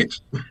with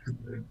bitch?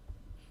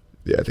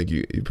 Yeah, I think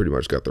you pretty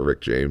much got the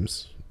Rick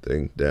James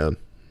thing down.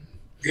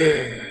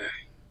 Yeah.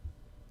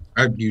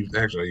 I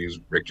use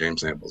Rick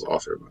James samples all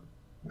through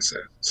my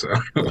set. So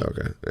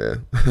okay, yeah,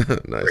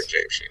 nice. Rick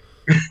James shit.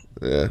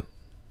 Yeah.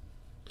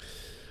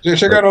 Yeah,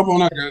 check out Up All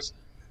Night, guys,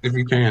 if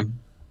you can,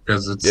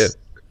 because it's a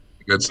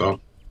good song.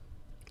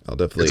 I'll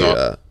definitely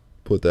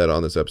put that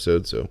on this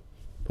episode, so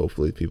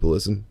hopefully people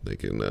listen. They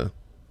can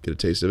get a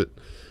taste of it.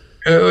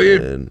 Hell yeah!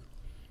 And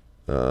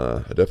I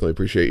definitely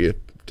appreciate you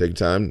taking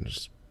time,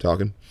 just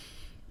talking.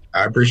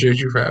 I appreciate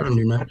you for having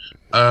me, man.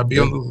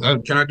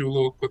 Can I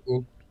do a quick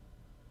little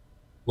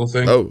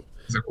thing? Oh,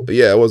 cool?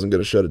 Yeah, I wasn't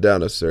gonna shut it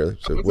down necessarily.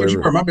 So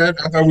whatever. My bad.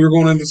 I thought we were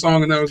going into the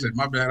song and that was it.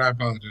 My bad. I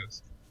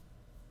apologize.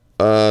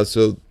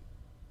 So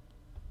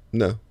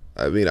no,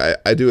 I mean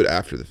I do it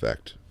after the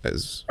fact,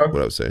 as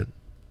what I was saying.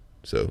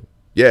 So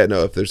yeah,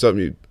 no, if there's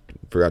something you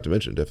forgot to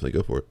mention, definitely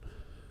go for it.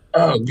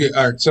 Oh, yeah.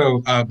 All right.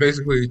 So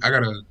basically, I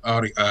got an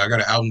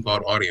album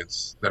called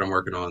Audience that I'm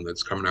working on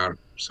that's coming out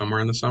somewhere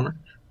in the summer.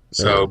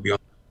 So be on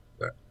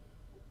that.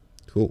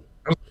 Cool.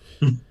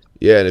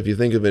 Yeah, and if you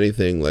think of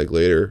anything like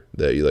later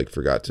that you like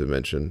forgot to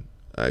mention,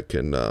 I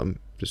can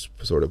just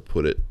sort of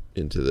put it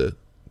into the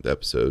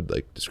episode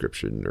like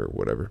description or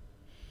whatever.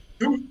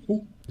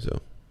 Cool. So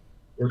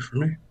Works for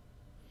me.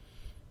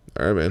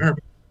 all right, man. All right.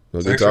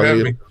 Well, Thanks for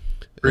having me.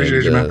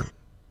 Appreciate you, man.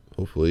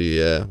 Hopefully,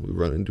 we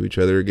run into each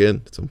other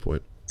again at some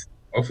point.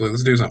 Hopefully,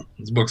 let's do something.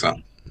 Let's book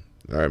something.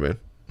 All right, man.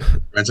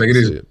 Man, take it See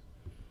easy.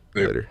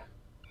 you later.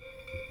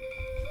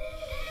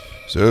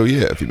 So,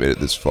 yeah, if you made it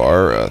this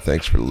far,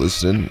 thanks for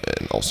listening,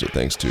 and also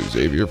thanks to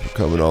Xavier for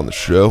coming on the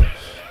show.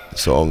 The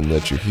song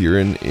that you're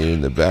hearing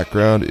in the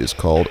background is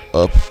called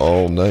Up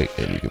All Night,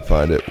 and you can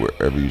find it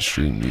wherever you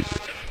stream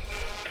music.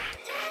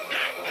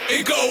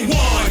 It go 1,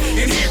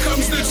 and here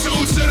comes the 2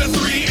 to the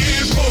 3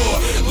 and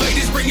 4.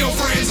 Ladies, bring your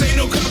friends, ain't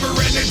no cover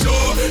at the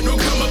door. No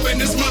come up in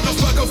this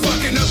motherfucker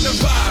fucking up the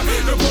vibe.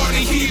 The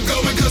party keep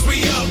going cause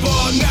we up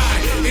all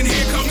night. And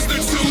here comes the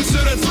 2 to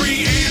the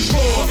 3 and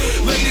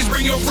 4. Ladies,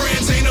 bring your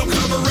friends, ain't no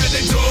cover at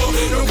the door.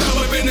 No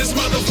come up in this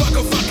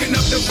motherfucker fucking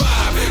up the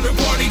vibe. The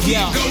party keep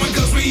going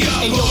cause we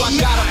up Hey yo, all I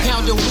night. got a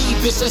pound of weed,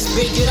 bitch, let's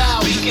bake it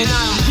out. And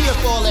I'm here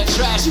for all that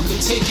trash, you can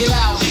take it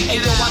out.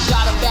 Hey yo, I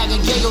got a bag of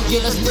Gayo,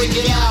 yeah, let's break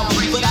it out.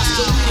 But I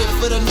still need it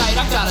for the night,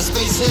 I gotta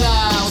space it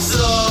out.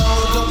 So,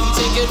 don't be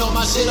taking all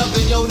my shit up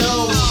in your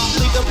nose.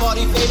 Leave the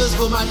party favors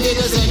for my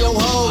niggas and your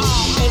hoes.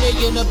 And they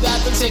in the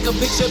bathroom, take a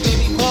picture,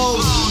 baby,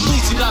 pose.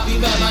 Please do not be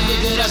mad, my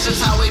nigga, that's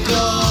just how it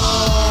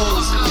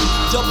goes.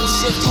 Double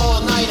shift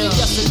all-nighter.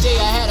 Yesterday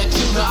I had a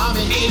cuter, I'm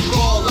an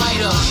 8-ball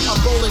lighter. I'm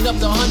rolling up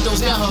the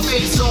hundos, now her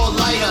face all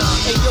lighter.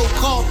 Hey yo,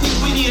 call P,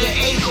 we need an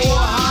 8 or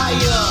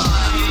higher.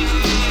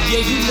 Yeah,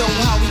 you know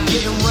how we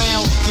getting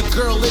round. Your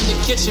girl in the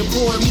kitchen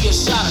pouring me a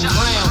shot of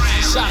Crown.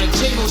 Shot of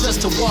J-Lo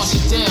just to wash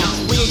it down.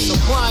 We ain't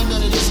supplying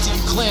none of this to you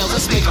clowns,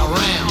 let's make a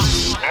round.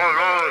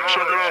 Alright,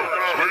 check it out.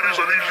 Ladies,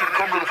 I need you to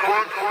come to the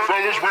front.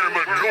 Fellas, we ain't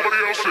letting nobody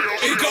else in.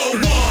 It go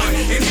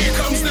 1, and here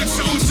comes the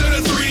 2 to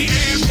the 3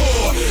 and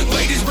 4.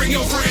 Ladies, bring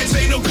your friends,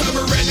 ain't no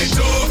cover at the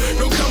door.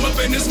 No come up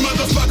in this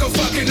motherfucker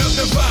fucking up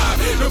the vibe.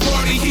 The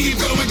party keep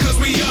going cause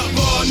we up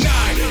all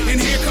night. And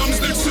here comes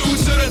the 2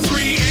 to the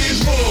 3 and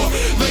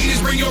 4.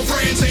 Ladies, bring your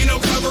friends, ain't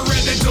no cover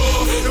at the door.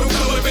 No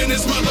come up in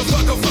this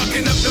motherfucker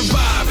fucking up the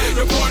vibe.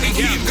 The party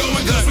keep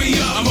going cause we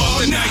up I'm all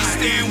off the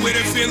nightstand with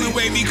a feeling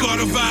wavy, caught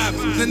a vibe.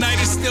 The night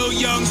is still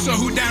young, so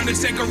who down to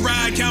take a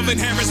ride? Calvin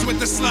Harris with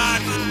the slide,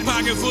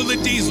 pocket full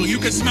of diesel. You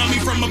can smell me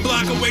from a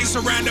block away,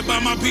 surrounded by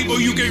my people.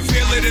 You can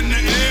feel it in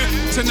the air.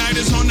 Tonight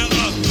is on the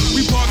up.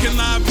 We parking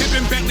live,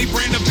 pimpin' Bentley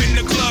brand up in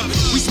the club.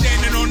 We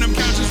standing on them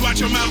couches,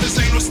 watch your mouth, this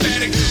ain't no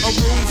static. A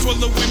room full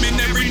of women,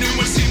 every new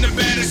one seem the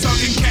baddest.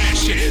 Talking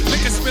cash shit,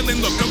 liquor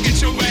spilling, look, don't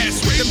get your ass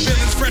with them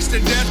villains fresh to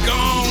death,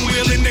 gone,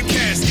 wheel in the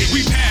casket.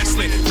 We pass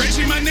lit,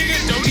 Reggie my nigga,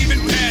 don't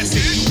even pass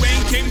it. You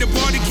ain't came to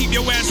party, keep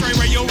your ass right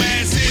where your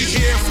ass is.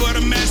 We here for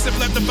the massive,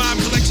 let the vibe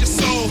collect your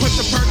soul. Put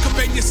the perk up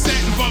in your set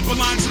and bump a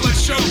line till it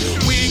show.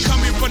 We ain't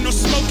coming for no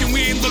smoking,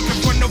 we ain't looking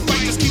for no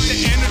fight. Just keep the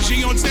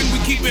energy on 10, we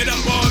keep it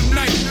up all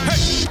night.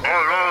 Hey.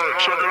 Alright,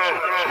 check it out.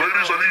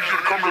 Ladies, I need you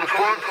to come to the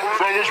front.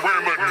 Fellas, we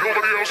ain't letting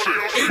nobody else in.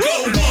 It go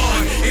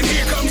 1, and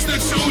here comes the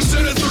 2 to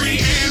the 3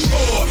 and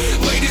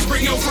 4. Ladies,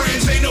 bring your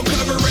friends, ain't no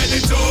cover at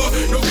the door.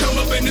 No come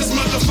up in this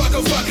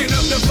motherfucker fucking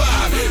up the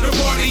vibe. The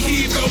party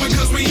keep going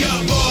cause we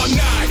up all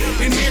night.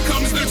 And here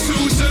comes the 2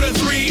 to the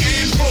 3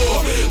 and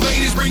 4.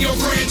 Ladies, bring your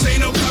friends,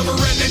 ain't no cover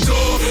at the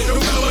door. No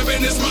come up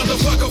in this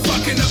motherfucker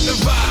fucking up the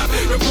vibe.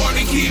 The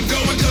party keep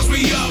going